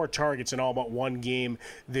 7 or more targets in all but 1 game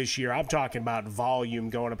this year. I'm talking about volume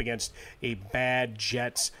going up against a bad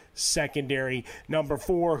Jets secondary. Number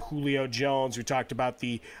 4, Julio Jones. We talked about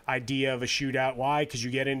the idea of a shootout. Why? Because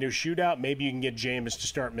you get into a shootout, maybe you can get Jameis to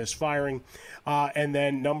start misfiring. And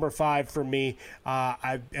then number 5 for me,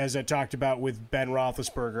 as I talked about with Ben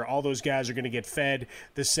Roethlisberger, all those guys are going to get fed.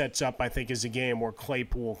 This sets up, I think, as a game where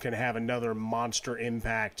Claypool can have another monster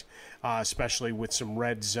impact, especially with some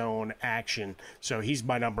red zone action. So he's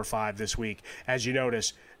my number 5 this week. As you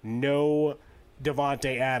notice, no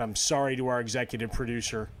Devontae Adams. Sorry to our executive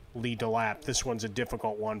producer, Lee DeLapp. This one's a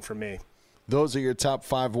difficult one for me. Those are your top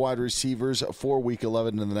 5 wide receivers for Week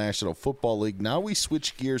 11 in the National Football League. Now we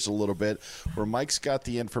switch gears a little bit, where Mike's got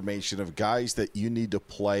the information of guys that you need to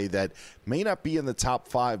play that may not be in the top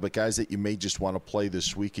 5, but guys that you may just want to play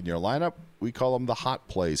this week in your lineup. We call them the hot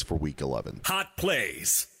plays for Week 11. Hot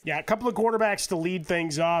plays. Yeah, a couple of quarterbacks to lead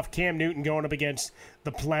things off. Cam Newton going up against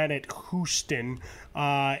the Planet Houston,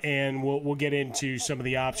 and we'll get into some of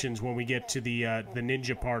the options when we get to the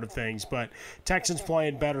ninja part of things. But Texans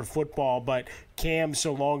playing better football, but Cam,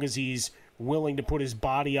 so long as he's willing to put his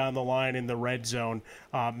body on the line in the red zone,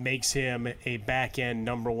 makes him a back-end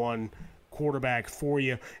number 1 quarterback for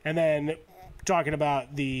you. And then talking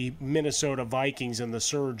about the Minnesota Vikings and the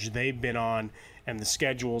surge they've been on, and the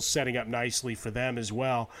schedule's setting up nicely for them as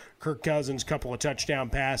well. Kirk Cousins, couple of touchdown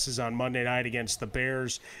passes on Monday night against the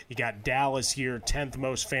Bears. You got Dallas here, 10th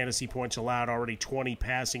most fantasy points allowed, already 20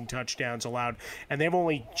 passing touchdowns allowed, and they've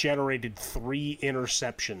only generated 3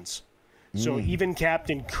 interceptions. So even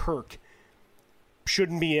Captain Kirk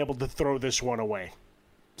shouldn't be able to throw this one away.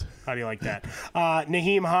 How do you like that?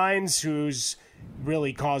 Nyheim Hines, who's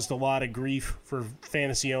really caused a lot of grief for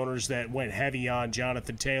fantasy owners that went heavy on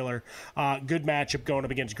Jonathan Taylor. Good matchup going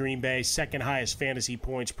up against Green Bay, second highest fantasy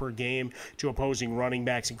points per game to opposing running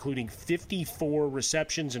backs, including 54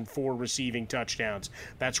 receptions and 4 receiving touchdowns.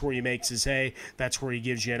 That's where he makes his hay. That's where he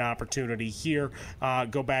gives you an opportunity here.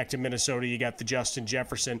 Go back to Minnesota, you got the Justin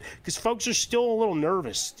Jefferson, because folks are still a little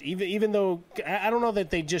nervous, even though I don't know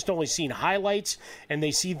that they just only seen highlights and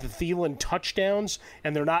they see the Thielen touchdowns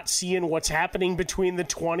and they're not seeing what's happening between the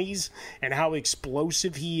 20s and how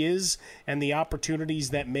explosive he is and the opportunities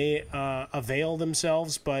that may avail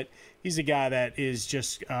themselves. But he's a guy that is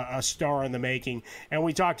just a star in the making. And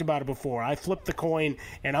we talked about it before. I flipped the coin,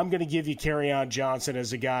 and I'm going to give you Kerryon Johnson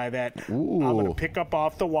as a guy that I'm going to pick up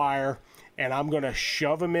off the wire, and I'm going to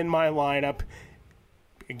shove him in my lineup.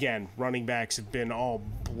 Again, running backs have been all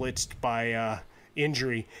blitzed by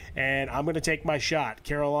injury, and I'm going to take my shot.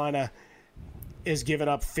 Carolina is giving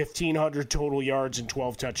up 1,500 total yards and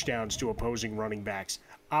 12 touchdowns to opposing running backs.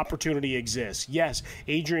 Opportunity exists. Yes,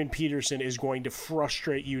 Adrian Peterson is going to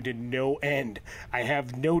frustrate you to no end. I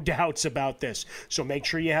have no doubts about this. So make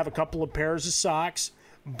sure you have a couple of pairs of socks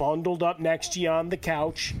bundled up next to you on the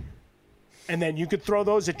couch, and then you could throw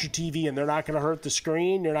those at your TV, and they're not going to hurt the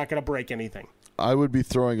screen. You're not going to break anything. I would be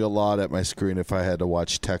throwing a lot at my screen if I had to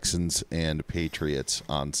watch Texans and Patriots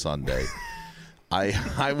on Sunday.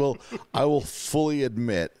 I will fully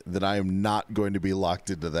admit that I am not going to be locked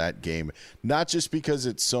into that game, not just because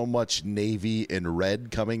it's so much navy and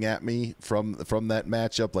red coming at me from that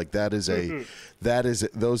matchup. Like that is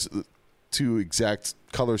those two exact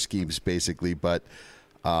color schemes basically. But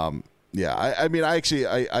yeah, I mean,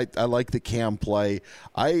 I like the Cam play.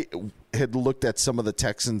 I had looked at some of the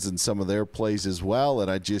Texans and some of their plays as well,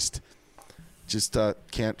 and I just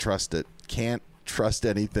can't trust it. Can't trust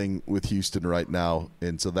anything with Houston right now,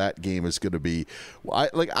 and so that game is going to be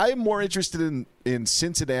I'm more interested in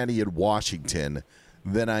Cincinnati and Washington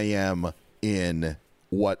than I am in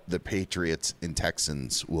what the Patriots and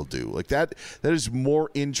Texans will do. Like that is more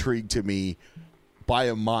intrigue to me by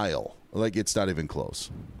a mile. Like it's not even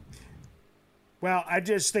close. Well, I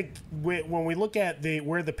just think when we look at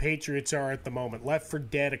where the Patriots are at the moment, left for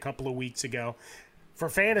dead a couple of weeks ago, for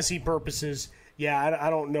fantasy purposes, yeah, I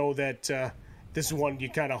don't know that this is one you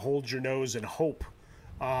kind of hold your nose and hope,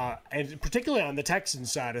 and particularly on the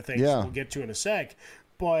Texans side of things, we'll get to in a sec.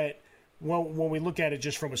 But when we look at it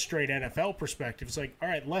just from a straight NFL perspective, it's like, all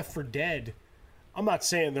right, left for dead. I'm not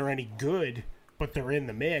saying they're any good, but they're in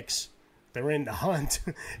the mix. They're in the hunt,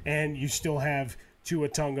 and you still have Tua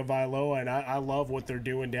Tagovailoa, and I love what they're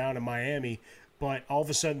doing down in Miami. But all of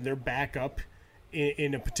a sudden, they're back up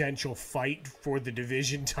in a potential fight for the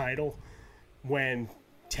division title when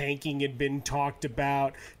tanking had been talked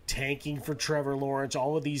about, tanking for Trevor Lawrence,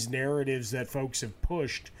 all of these narratives that folks have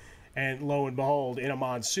pushed. And lo and behold, in a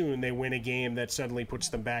monsoon, they win a game that suddenly puts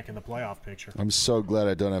them back in the playoff picture. I'm so glad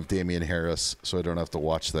I don't have Damian Harris, so I don't have to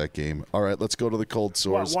watch that game. All right, let's go to the cold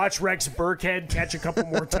sores. Watch Rex Burkhead catch a couple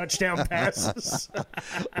more touchdown passes.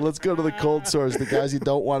 Let's go to the cold sores, the guys you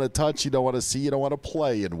don't want to touch, you don't want to see, you don't want to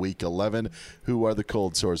play in Week 11. Who are the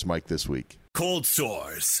cold sores, Mike, this week? Cold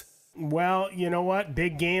sores. Well, you know what?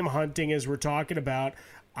 Big game hunting, as we're talking about.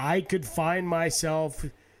 I could find myself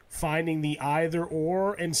finding the either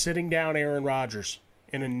or and sitting down Aaron Rodgers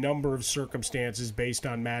in a number of circumstances based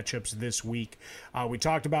on matchups this week. We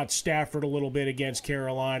talked about Stafford a little bit against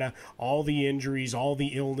Carolina, all the injuries, all the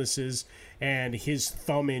illnesses, and his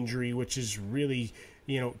thumb injury, which is really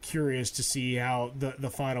curious to see how the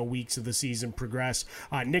final weeks of the season progress.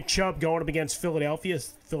 Nick Chubb going up against Philadelphia.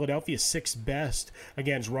 Philadelphia's sixth best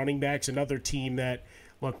against running backs, another team that,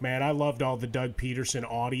 look, man, I loved all the Doug Peterson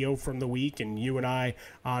audio from the week, and you and I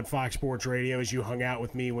on Fox Sports Radio, as you hung out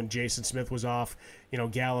with me when Jason Smith was off,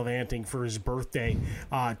 gallivanting for his birthday,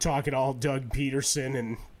 talking all Doug Peterson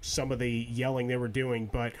and some of the yelling they were doing.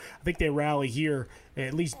 But I think they rally here,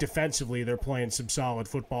 at least defensively. They're playing some solid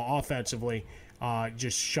football. Offensively,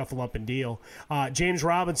 just shuffle up and deal. James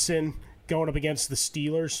Robinson going up against the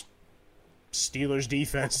Steelers. Steelers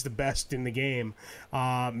defense, the best in the game.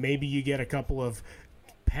 Maybe you get a couple of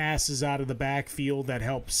passes out of the backfield that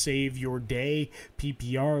help save your day,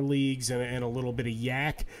 PPR leagues, and a little bit of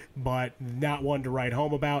yak, but not one to write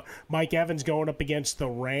home about. Mike Evans going up against the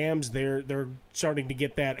Rams. They're starting to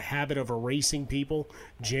get that habit of erasing people.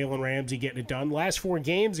 Jalen Ramsey getting it done. Last 4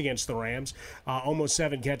 games against the Rams, almost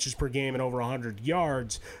 7 catches per game and over 100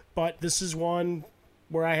 yards. But this is one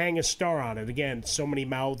where I hang a star on it. Again, so many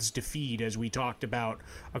mouths to feed, as we talked about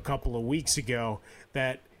a couple of weeks ago,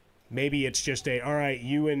 that maybe it's just all right,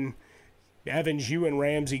 you and Evans, you and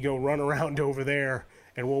Ramsey go run around over there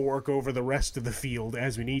and we'll work over the rest of the field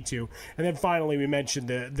as we need to. And then finally, we mentioned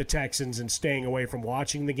the Texans and staying away from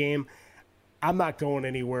watching the game. I'm not going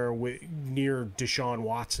anywhere near Deshaun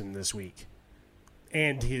Watson this week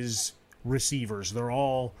and his receivers. They're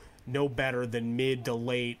all no better than mid to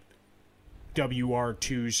late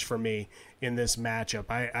WR2s for me in this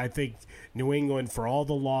matchup. I think New England, for all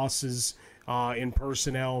the losses in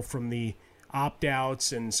personnel from the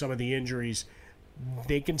opt-outs and some of the injuries,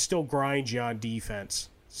 they can still grind you on defense.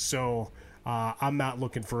 So I'm not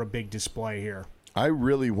looking for a big display here. I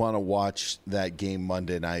really want to watch that game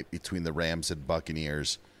Monday night between the Rams and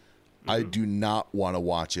Buccaneers. I do not want to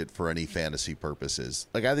watch it for any fantasy purposes.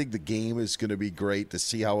 Like, I think the game is going to be great to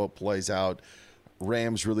see how it plays out.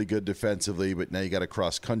 Rams really good defensively, but now you got a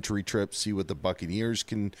cross-country trip, see what the Buccaneers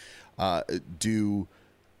can do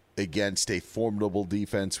against a formidable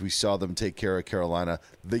defense. We saw them take care of Carolina.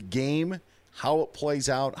 The game, how it plays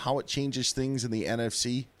out, how it changes things in the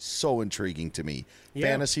NFC, so intriguing to me. Yeah.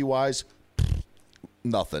 Fantasy-wise,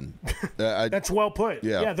 nothing. That's well put.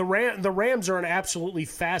 Yeah. The Rams are an absolutely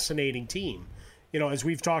fascinating team. You know, as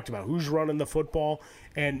we've talked about, who's running the football,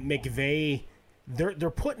 and McVay,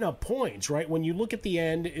 they're putting up points, right? When you look at the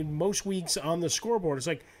end, in most weeks on the scoreboard, it's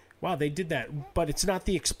like, wow, they did that. But it's not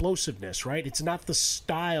the explosiveness, right? It's not the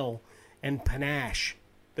style and panache.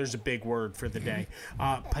 There's a big word for the day.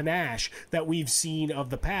 Panache that we've seen of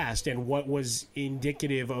the past and what was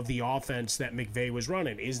indicative of the offense that McVay was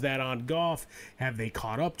running. Is that on Goff? Have they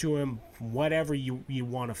caught up to him? Whatever you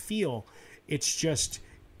want to feel.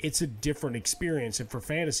 It's a different experience. And for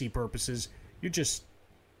fantasy purposes, you're just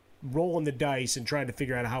rolling the dice and trying to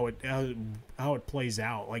figure out how it plays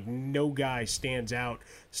out. Like, no guy stands out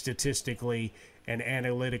statistically and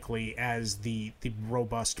analytically as the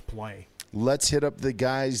robust play. Let's hit up the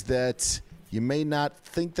guys that you may not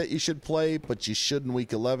think that you should play, but you should in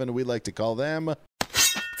Week 11. We like to call them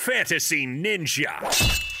Fantasy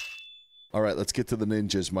Ninja. All right, let's get to the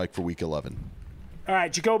Ninjas, Mike, for Week 11. All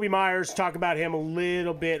right, Jacoby Myers, talk about him a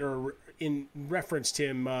little bit, or referenced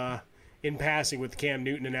him in passing with the Cam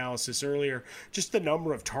Newton analysis earlier. Just the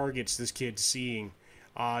number of targets this kid's seeing.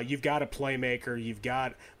 You've got a playmaker. You've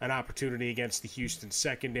got an opportunity against the Houston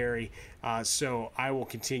secondary. So I will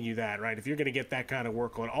continue that, right? If you're going to get that kind of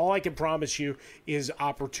workload, all I can promise you is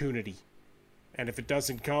opportunity. And if it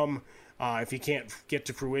doesn't come, if you can't get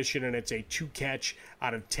to fruition and it's a 2-catch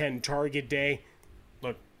out of 10 target day,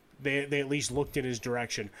 look, they at least looked in his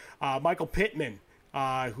direction. Michael Pittman,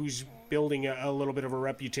 who's building a little bit of a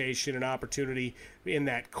reputation and opportunity in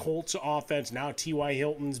that Colts offense. Now T.Y.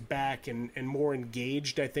 Hilton's back and more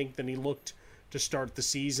engaged, I think, than he looked to start the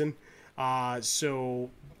season. So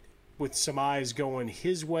with some eyes going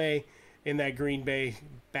his way in that Green Bay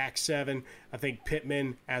back seven, I think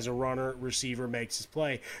Pittman, as a runner, receiver, makes his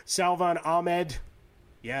play. Salvon Ahmed,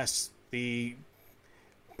 yes, the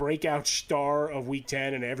breakout star of Week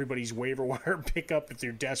 10 and everybody's waiver wire pickup if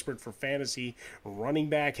you're desperate for fantasy running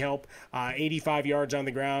back help. 85 yards on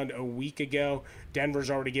the ground a week ago. Denver's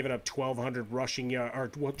already given up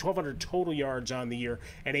 1,200 total yards on the year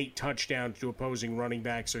and 8 touchdowns to opposing running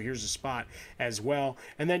backs. So here's a spot as well.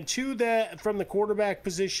 And then from the quarterback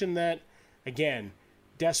position that, again,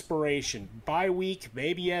 desperation. Bye week,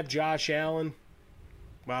 maybe you have Josh Allen.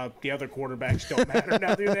 Well, the other quarterbacks don't matter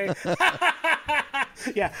now, do they?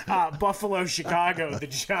 Yeah, Buffalo, Chicago, the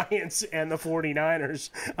Giants, and the 49ers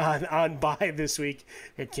on bye this week.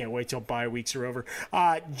 I can't wait till bye weeks are over.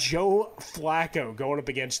 Joe Flacco going up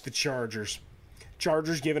against the Chargers.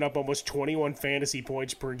 Chargers giving up almost 21 fantasy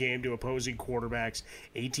points per game to opposing quarterbacks,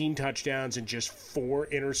 18 touchdowns, and just 4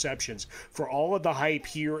 interceptions. For all of the hype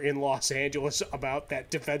here in Los Angeles about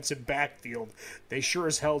that defensive backfield, they sure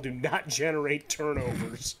as hell do not generate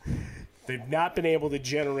turnovers. They've not been able to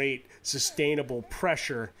generate sustainable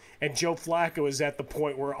pressure, and Joe Flacco is at the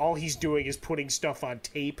point where all he's doing is putting stuff on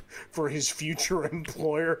tape for his future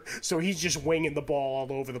employer, so he's just winging the ball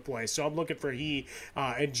all over the place. So I'm looking for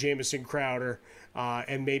and Jamison Crowder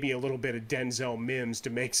and maybe a little bit of Denzel Mims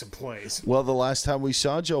to make some plays. Well, the last time we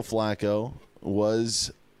saw Joe Flacco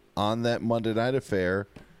was on that Monday Night Affair,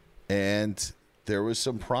 and there was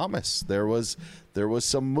some promise. There was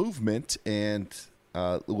some movement, and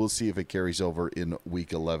we'll see if it carries over in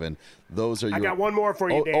Week 11. I got one more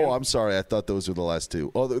for you, Dan. Oh, I'm sorry. I thought those were the last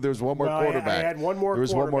two. Oh, there's one more quarterback. I had one more. There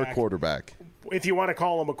was one more quarterback. If you want to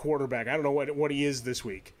call him a quarterback, I don't know what he is this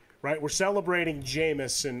week. Right, we're celebrating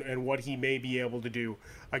Jameis and what he may be able to do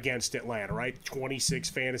against Atlanta. Right,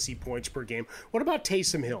 26 fantasy points per game. What about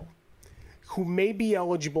Taysom Hill, who may be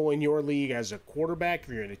eligible in your league as a quarterback if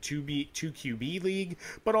you're in a 2 QB league,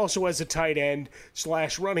 but also as a tight end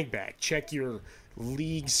 / running back? Check your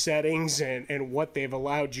league settings and what they've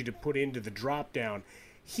allowed you to put into the drop down,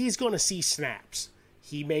 he's going to see snaps.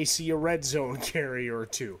 He may see a red zone carry or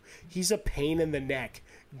two. He's a pain in the neck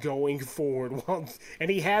going forward. Well, and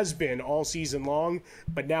he has been all season long,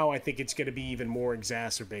 but now I think it's going to be even more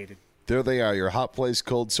exacerbated. There they are, your hot plays,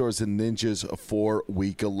 cold sores, and ninjas for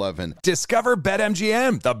Week 11. Discover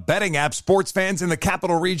BetMGM, the betting app sports fans in the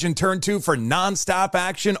capital region turn to for nonstop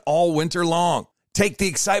action all winter long. Take the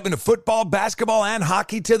excitement of football, basketball, and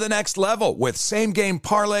hockey to the next level with same-game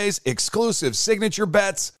parlays, exclusive signature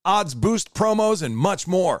bets, odds boost promos, and much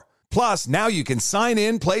more. Plus, now you can sign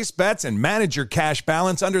in, place bets, and manage your cash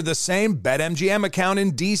balance under the same BetMGM account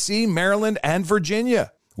in D.C., Maryland, and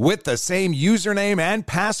Virginia. With the same username and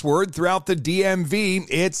password throughout the DMV,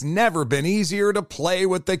 it's never been easier to play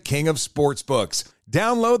with the king of sportsbooks.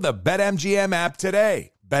 Download the BetMGM app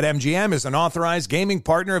today. BetMGM is an authorized gaming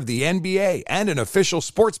partner of the NBA and an official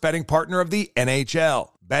sports betting partner of the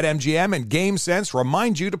NHL. BetMGM and GameSense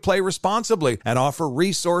remind you to play responsibly and offer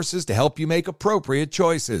resources to help you make appropriate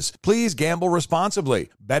choices. Please gamble responsibly.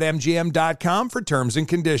 BetMGM.com for terms and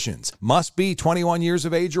conditions. Must be 21 years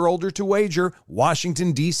of age or older to wager.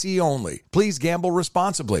 Washington, D.C. only. Please gamble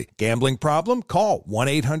responsibly. Gambling problem? Call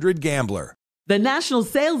 1-800-GAMBLER. The national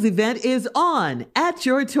sales event is on at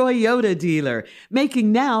your Toyota dealer,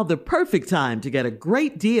 making now the perfect time to get a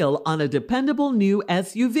great deal on a dependable new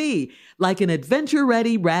SUV, like an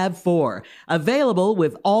adventure-ready RAV4. Available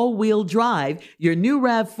with all-wheel drive, your new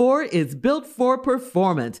RAV4 is built for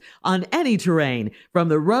performance on any terrain, from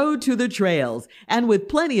the road to the trails, and with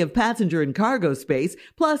plenty of passenger and cargo space,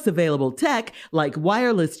 plus available tech like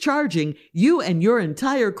wireless charging, you and your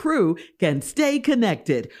entire crew can stay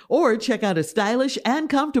connected. Or check out a stylish and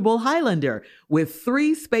comfortable Highlander with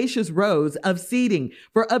 3 spacious rows of seating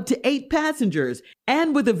for up to 8 passengers.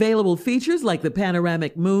 And with available features like the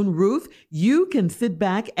panoramic moon roof, you can sit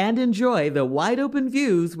back and enjoy the wide open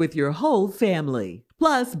views with your whole family.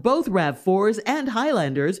 Plus, both RAV4s and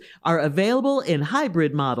Highlanders are available in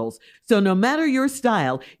hybrid models. So no matter your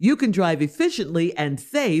style, you can drive efficiently and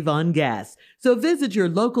save on gas. So visit your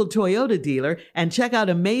local Toyota dealer and check out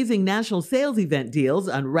amazing national sales event deals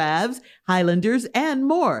on RAVs, Highlanders, and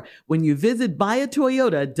more when you visit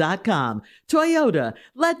buyatoyota.com. Toyota,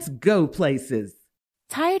 let's go places.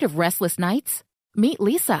 Tired of restless nights? Meet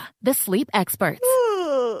Lisa, the sleep experts.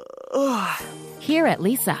 Here at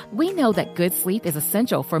Lisa, we know that good sleep is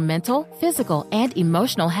essential for mental, physical, and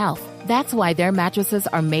emotional health. That's why their mattresses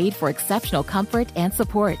are made for exceptional comfort and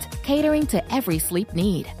support, catering to every sleep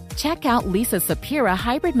need. Check out Lisa's Sapira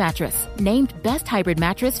Hybrid Mattress, named Best Hybrid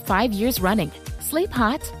Mattress 5 years running. Sleep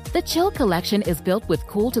hot? The Chill Collection is built with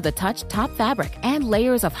cool-to-the-touch top fabric and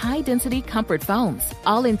layers of high-density comfort foams,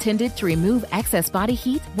 all intended to remove excess body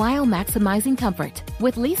heat while maximizing comfort.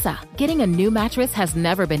 With Lisa, getting a new mattress has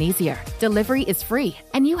never been easier. Delivery is free,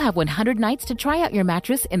 and you have 100 nights to try out your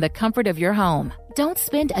mattress in the comfort of your home. Don't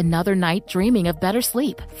spend another night dreaming of better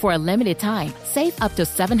sleep. For a limited time, save up to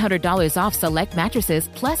 $700 off select mattresses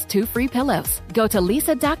plus 2 free pillows. Go to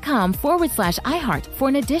lisa.com/iHeart for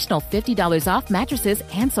an additional $50 off mattresses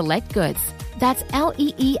and select goods. That's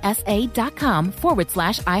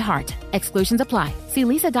LEESA.com/iHeart. Exclusions apply. See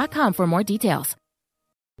lisa.com for more details.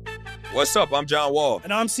 What's up? I'm John Wall.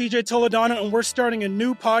 And I'm CJ Toledano, and we're starting a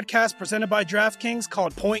new podcast presented by DraftKings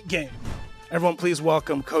called Point Game. Everyone, please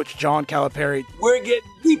welcome Coach John Calipari. We're getting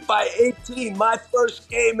beat by 18. My first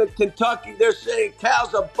game in Kentucky. They're saying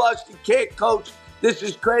Cal's a bust. He can't coach. This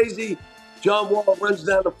is crazy. John Wall runs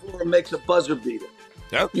down the floor and makes a buzzer beater.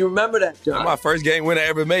 Yep. You remember that, John? That's my first game winner I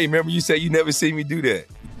ever made. Remember you said you never see me do that.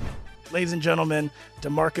 Ladies and gentlemen,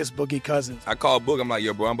 DeMarcus Boogie Cousins. I called Boog. I'm like,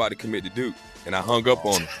 yo, bro, I'm about to commit to Duke. And I hung up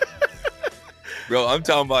on him. Bro, I'm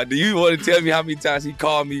talking about, do you want to tell me how many times he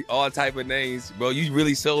called me all type of names? Bro, you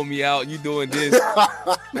really sold me out. You doing this.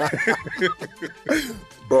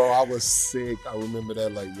 Bro, I was sick. I remember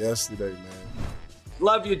that like yesterday, man.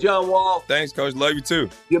 Love you, John Wall. Thanks, Coach. Love you, too.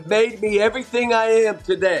 You made me everything I am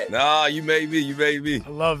today. Nah, you made me. You made me. I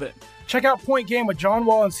love it. Check out Point Game with John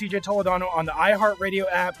Wall and CJ Toledano on the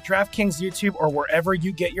iHeartRadio app, DraftKings YouTube, or wherever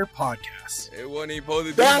you get your podcasts. It wasn't even supposed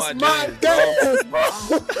to be That's my dance, bro.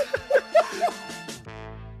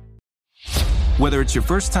 Whether it's your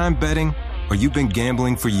first time betting or you've been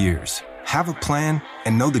gambling for years, have a plan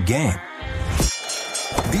and know the game.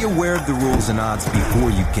 Be aware of the rules and odds before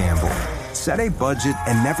you gamble. Set a budget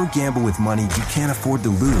and never gamble with money you can't afford to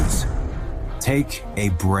lose. Take a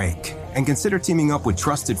break and consider teaming up with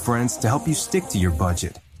trusted friends to help you stick to your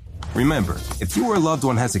budget. Remember, if you or a loved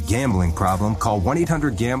one has a gambling problem, call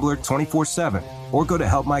 1-800-GAMBLER 24/7 or go to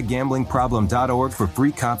helpmygamblingproblem.org for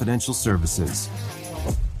free confidential services.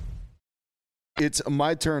 It's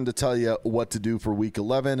my turn to tell you what to do for Week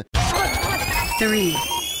 11. 3,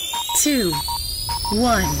 2,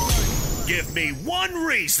 1. Give me one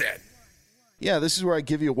reason. Yeah, this is where I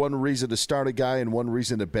give you one reason to start a guy and one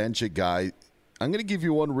reason to bench a guy. I'm going to give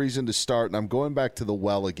you one reason to start, and I'm going back to the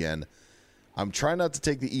well again. I'm trying not to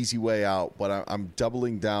take the easy way out, but I'm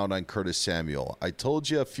doubling down on Curtis Samuel. I told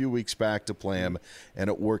you a few weeks back to play him, and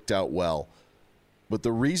it worked out well. But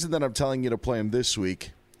the reason that I'm telling you to play him this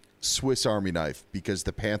week, Swiss Army knife, because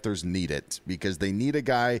the Panthers need it. Because they need a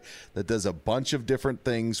guy that does a bunch of different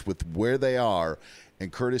things with where they are,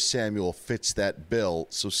 and Curtis Samuel fits that bill.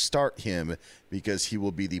 So start him because he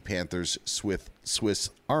will be the Panthers'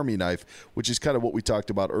 Swiss Army knife, which is kind of what we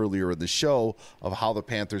talked about earlier in the show of how the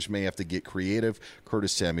Panthers may have to get creative.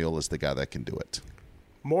 Curtis Samuel is the guy that can do it.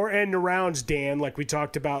 More end arounds, Dan, like we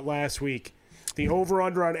talked about last week. The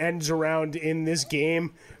over-under on ends around in this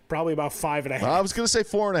game, probably about 5.5. I was going to say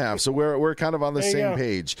 4.5, so we're kind of on the same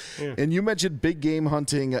page. Yeah. And you mentioned big game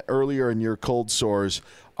hunting earlier in your cold sores.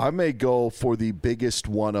 I may go for the biggest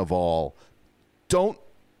one of all. Don't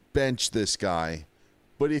bench this guy,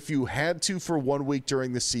 but if you had to for 1 week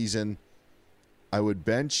during the season, I would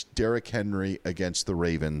bench Derrick Henry against the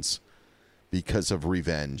Ravens because of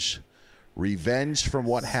revenge. Revenge from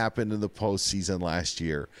what happened in the postseason last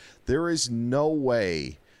year. There is no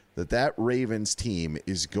way that Ravens team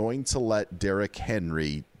is going to let Derrick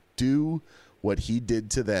Henry do what he did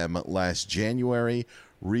to them last January.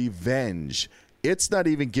 Revenge. It's not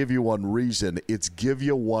even give you one reason. It's give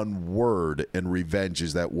you one word, and revenge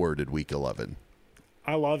is that word in Week 11.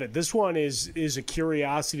 I love it. This one is a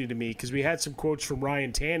curiosity to me because we had some quotes from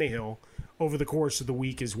Ryan Tannehill over the course of the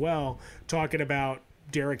week as well, talking about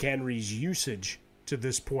Derrick Henry's usage to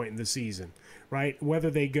this point in the season, right? Whether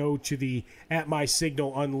they go to the at my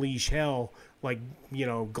signal unleash hell, like,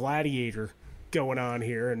 Gladiator going on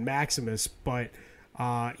here and Maximus. But,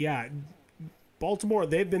 Baltimore,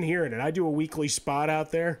 they've been hearing it. I do a weekly spot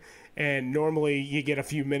out there, and normally you get a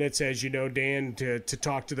few minutes, as you know, Dan, to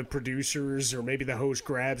talk to the producers, or maybe the host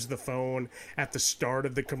grabs the phone at the start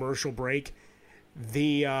of the commercial break.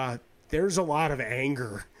 There's a lot of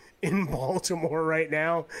anger in Baltimore right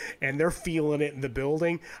now, and they're feeling it in the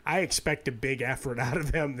building. I expect a big effort out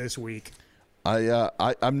of them this week.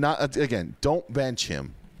 I'm not, again, don't bench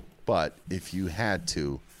him, but if you had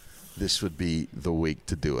to, this would be the week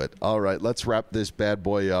to do it. All right, let's wrap this bad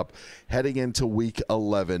boy up. Heading into Week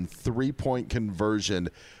 11, 3-point conversion.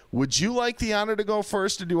 Would you like the honor to go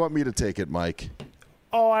first, or do you want me to take it, Mike?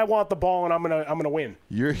 Oh, I want the ball, and I'm gonna win.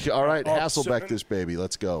 You're all right. Hasselbeck this baby.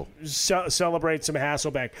 Let's go. Celebrate some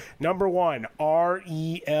Hasselbeck. Number 1,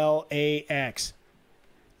 RELAX.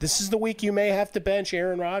 This is the week you may have to bench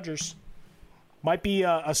Aaron Rodgers. Might be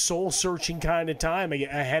a soul-searching kind of time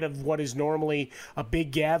ahead of what is normally a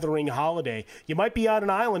big gathering holiday. You might be on an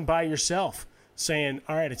island by yourself saying,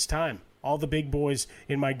 all right, it's time. All the big boys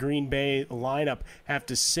in my Green Bay lineup have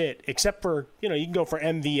to sit, except for, you can go for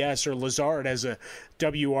MVS or Lazard as a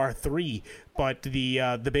WR3, but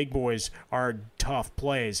the big boys are tough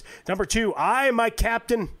plays. Number 2, my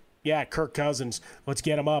captain. Yeah, Kirk Cousins. Let's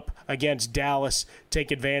get him up against Dallas.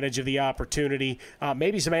 Take advantage of the opportunity.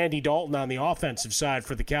 Maybe some Andy Dalton on the offensive side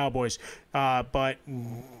for the Cowboys, but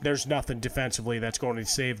there's nothing defensively that's going to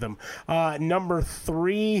save them. Number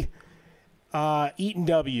 3, eating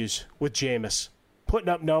W's with Jameis. Putting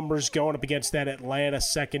up numbers, going up against that Atlanta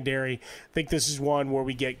secondary. I think this is one where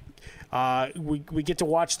we get we get to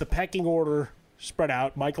watch the pecking order spread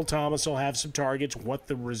out. Michael Thomas will have some targets. What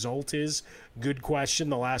the result is, good question.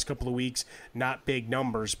 The last couple of weeks, not big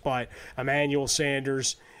numbers. But Emmanuel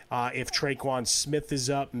Sanders, if Traquan Smith is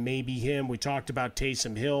up, maybe him. We talked about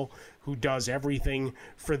Taysom Hill, who does everything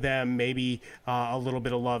for them. Maybe a little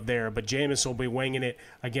bit of love there. But Jameis will be winging it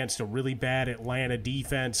against a really bad Atlanta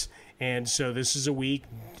defense. And so this is a week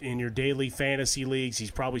in your daily fantasy leagues. He's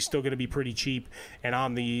probably still going to be pretty cheap and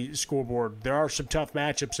on the scoreboard. There are some tough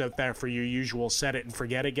matchups out there for your usual set it and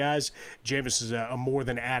forget it guys. Jameis is a more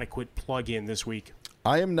than adequate plug-in this week.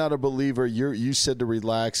 I am not a believer. You said to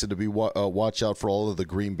relax and to be watch out for all of the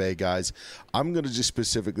Green Bay guys. I'm going to just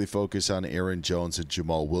specifically focus on Aaron Jones and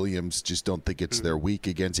Jamal Williams. Just don't think it's their week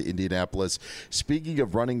against Indianapolis. Speaking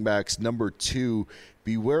of running backs, number 2,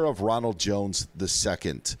 beware of Ronald Jones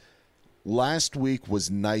II. Last week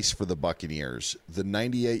was nice for the Buccaneers. The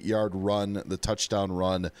 98-yard run, the touchdown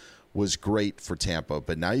run, was great for Tampa.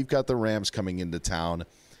 But now you've got the Rams coming into town,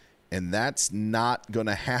 and that's not going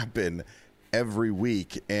to happen every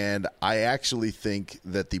week. And I actually think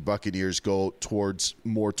that the Buccaneers go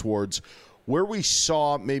more towards where we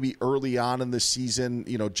saw maybe early on in the season,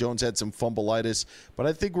 Jones had some fumbleitis, but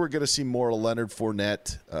I think we're going to see more of Leonard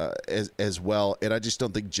Fournette as well. And I just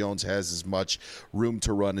don't think Jones has as much room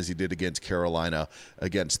to run as he did against Carolina,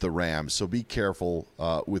 against the Rams. So be careful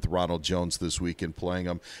with Ronald Jones this week in playing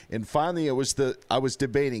him. And finally, I was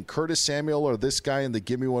debating Curtis Samuel or this guy in the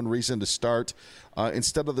give me one reason to start.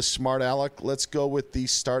 Instead of the smart Alec, let's go with the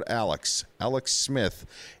start Alex Smith,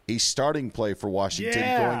 a starting play for Washington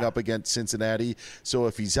going up against Cincinnati. So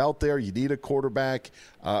if he's out there, you need a quarterback,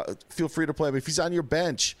 feel free to play him. If he's on your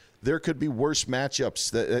bench, there could be worse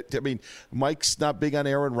matchups. Mike's not big on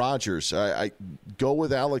Aaron Rodgers. I go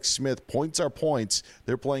with Alex Smith. Points are points.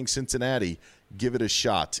 They're playing Cincinnati. Give it a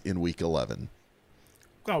shot in Week 11.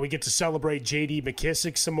 Well, we get to celebrate J.D.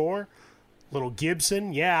 McKissick some more. Little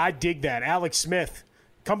Gibson. Yeah, I dig that. Alex Smith,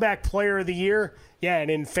 comeback player of the year. Yeah,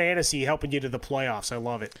 and in fantasy, helping you to the playoffs. I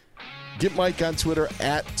love it. Get Mike on Twitter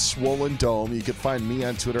at Swollen Dome. You can find me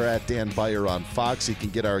on Twitter at Dan Beyer on Fox. You can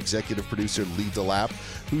get our executive producer, Lee DeLapp,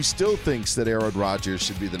 who still thinks that Aaron Rodgers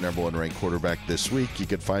should be the number one ranked quarterback this week. You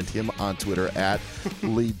can find him on Twitter at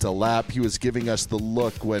Lee DeLapp. He was giving us the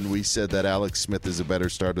look when we said that Alex Smith is a better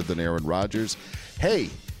starter than Aaron Rodgers. Hey,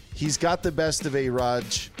 he's got the best of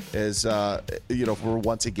A-Raj for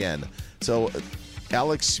once again. So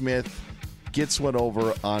Alex Smith gets one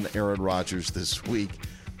over on Aaron Rodgers this week.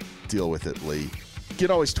 Deal with it, Lee. You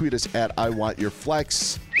can always tweet us at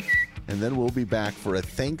IWantYourFlex. And then we'll be back for a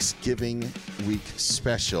Thanksgiving week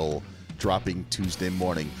special dropping Tuesday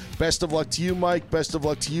morning. Best of luck to you, Mike. Best of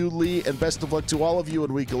luck to you, Lee. And best of luck to all of you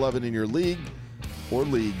in Week 11 in your league or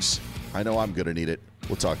leagues. I know I'm going to need it.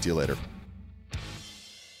 We'll talk to you later.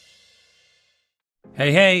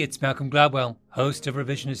 Hey, it's Malcolm Gladwell, host of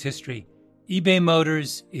Revisionist History. eBay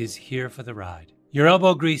Motors is here for the ride. Your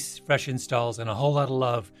elbow grease, fresh installs, and a whole lot of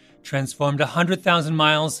love transformed 100,000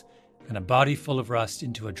 miles and a body full of rust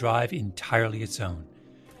into a drive entirely its own.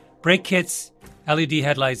 Brake kits, LED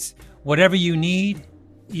headlights, whatever you need,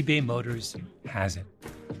 eBay Motors has it.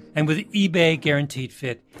 And with eBay Guaranteed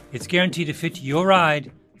Fit, it's guaranteed to fit your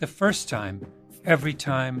ride the first time, every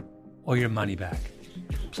time, or your money back.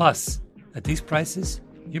 Plus, at these prices,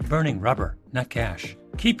 you're burning rubber, not cash.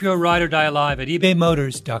 Keep your ride or die alive at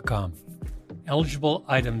ebaymotors.com. Eligible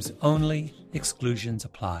items only. Exclusions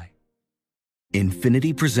apply.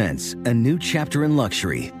 Infinity presents a new chapter in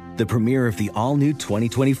luxury, the premiere of the all-new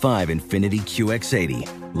 2025 Infinity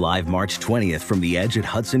QX80, live March 20th from the Edge at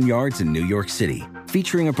Hudson Yards in New York City,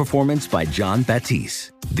 featuring a performance by Jon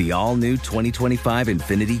Batiste. The all-new 2025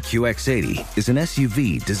 Infinity QX80 is an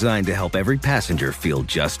SUV designed to help every passenger feel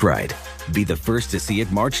just right. Be the first to see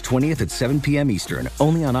it March 20th at 7 p.m. Eastern,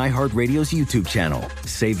 only on iHeartRadio's YouTube channel.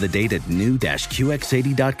 Save the date at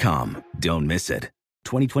new-QX80.com. Don't miss it.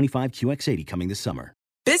 2025 QX80 coming this summer.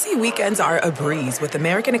 Busy weekends are a breeze with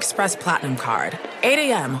American Express Platinum Card. 8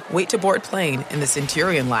 a.m., wait to board plane in the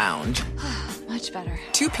Centurion Lounge. Much better.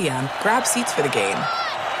 2 p.m., grab seats for the game.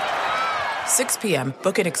 6 p.m.,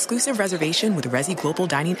 book an exclusive reservation with Resy Global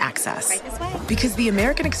Dining Access. Right this way. Because the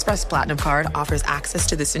American Express Platinum Card offers access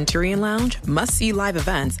to the Centurion Lounge, must-see live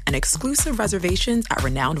events, and exclusive reservations at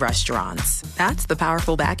renowned restaurants. That's the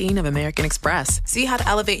powerful backing of American Express. See how to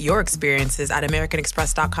elevate your experiences at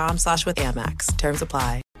americanexpress.com/withAmex. Terms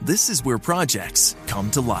apply. This is where projects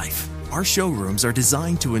come to life. Our showrooms are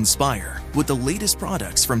designed to inspire with the latest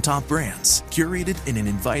products from top brands, curated in an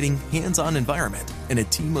inviting, hands-on environment, and a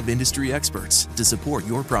team of industry experts to support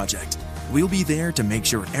your project. We'll be there to make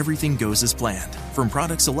sure everything goes as planned, from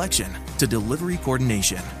product selection to delivery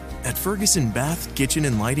coordination. At Ferguson Bath, Kitchen,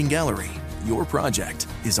 and Lighting Gallery, your project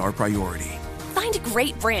is our priority. Find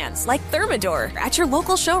great brands like Thermador at your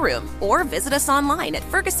local showroom or visit us online at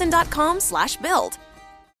ferguson.com/build.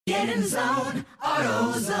 Get in zone,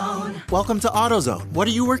 AutoZone. Welcome to AutoZone. What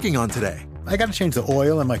are you working on today? I got to change the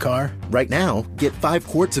oil in my car. Right now, get 5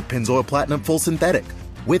 quarts of Pennzoil Platinum Full Synthetic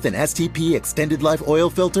with an STP Extended Life Oil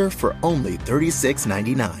Filter for only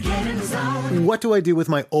 $36.99. Get in zone. What do I do with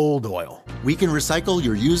my old oil? We can recycle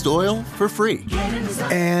your used oil for free. Get in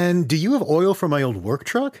zone. And do you have oil for my old work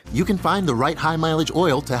truck? You can find the right high-mileage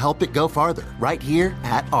oil to help it go farther right here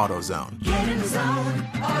at AutoZone. Get in zone,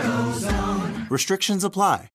 AutoZone. Restrictions apply.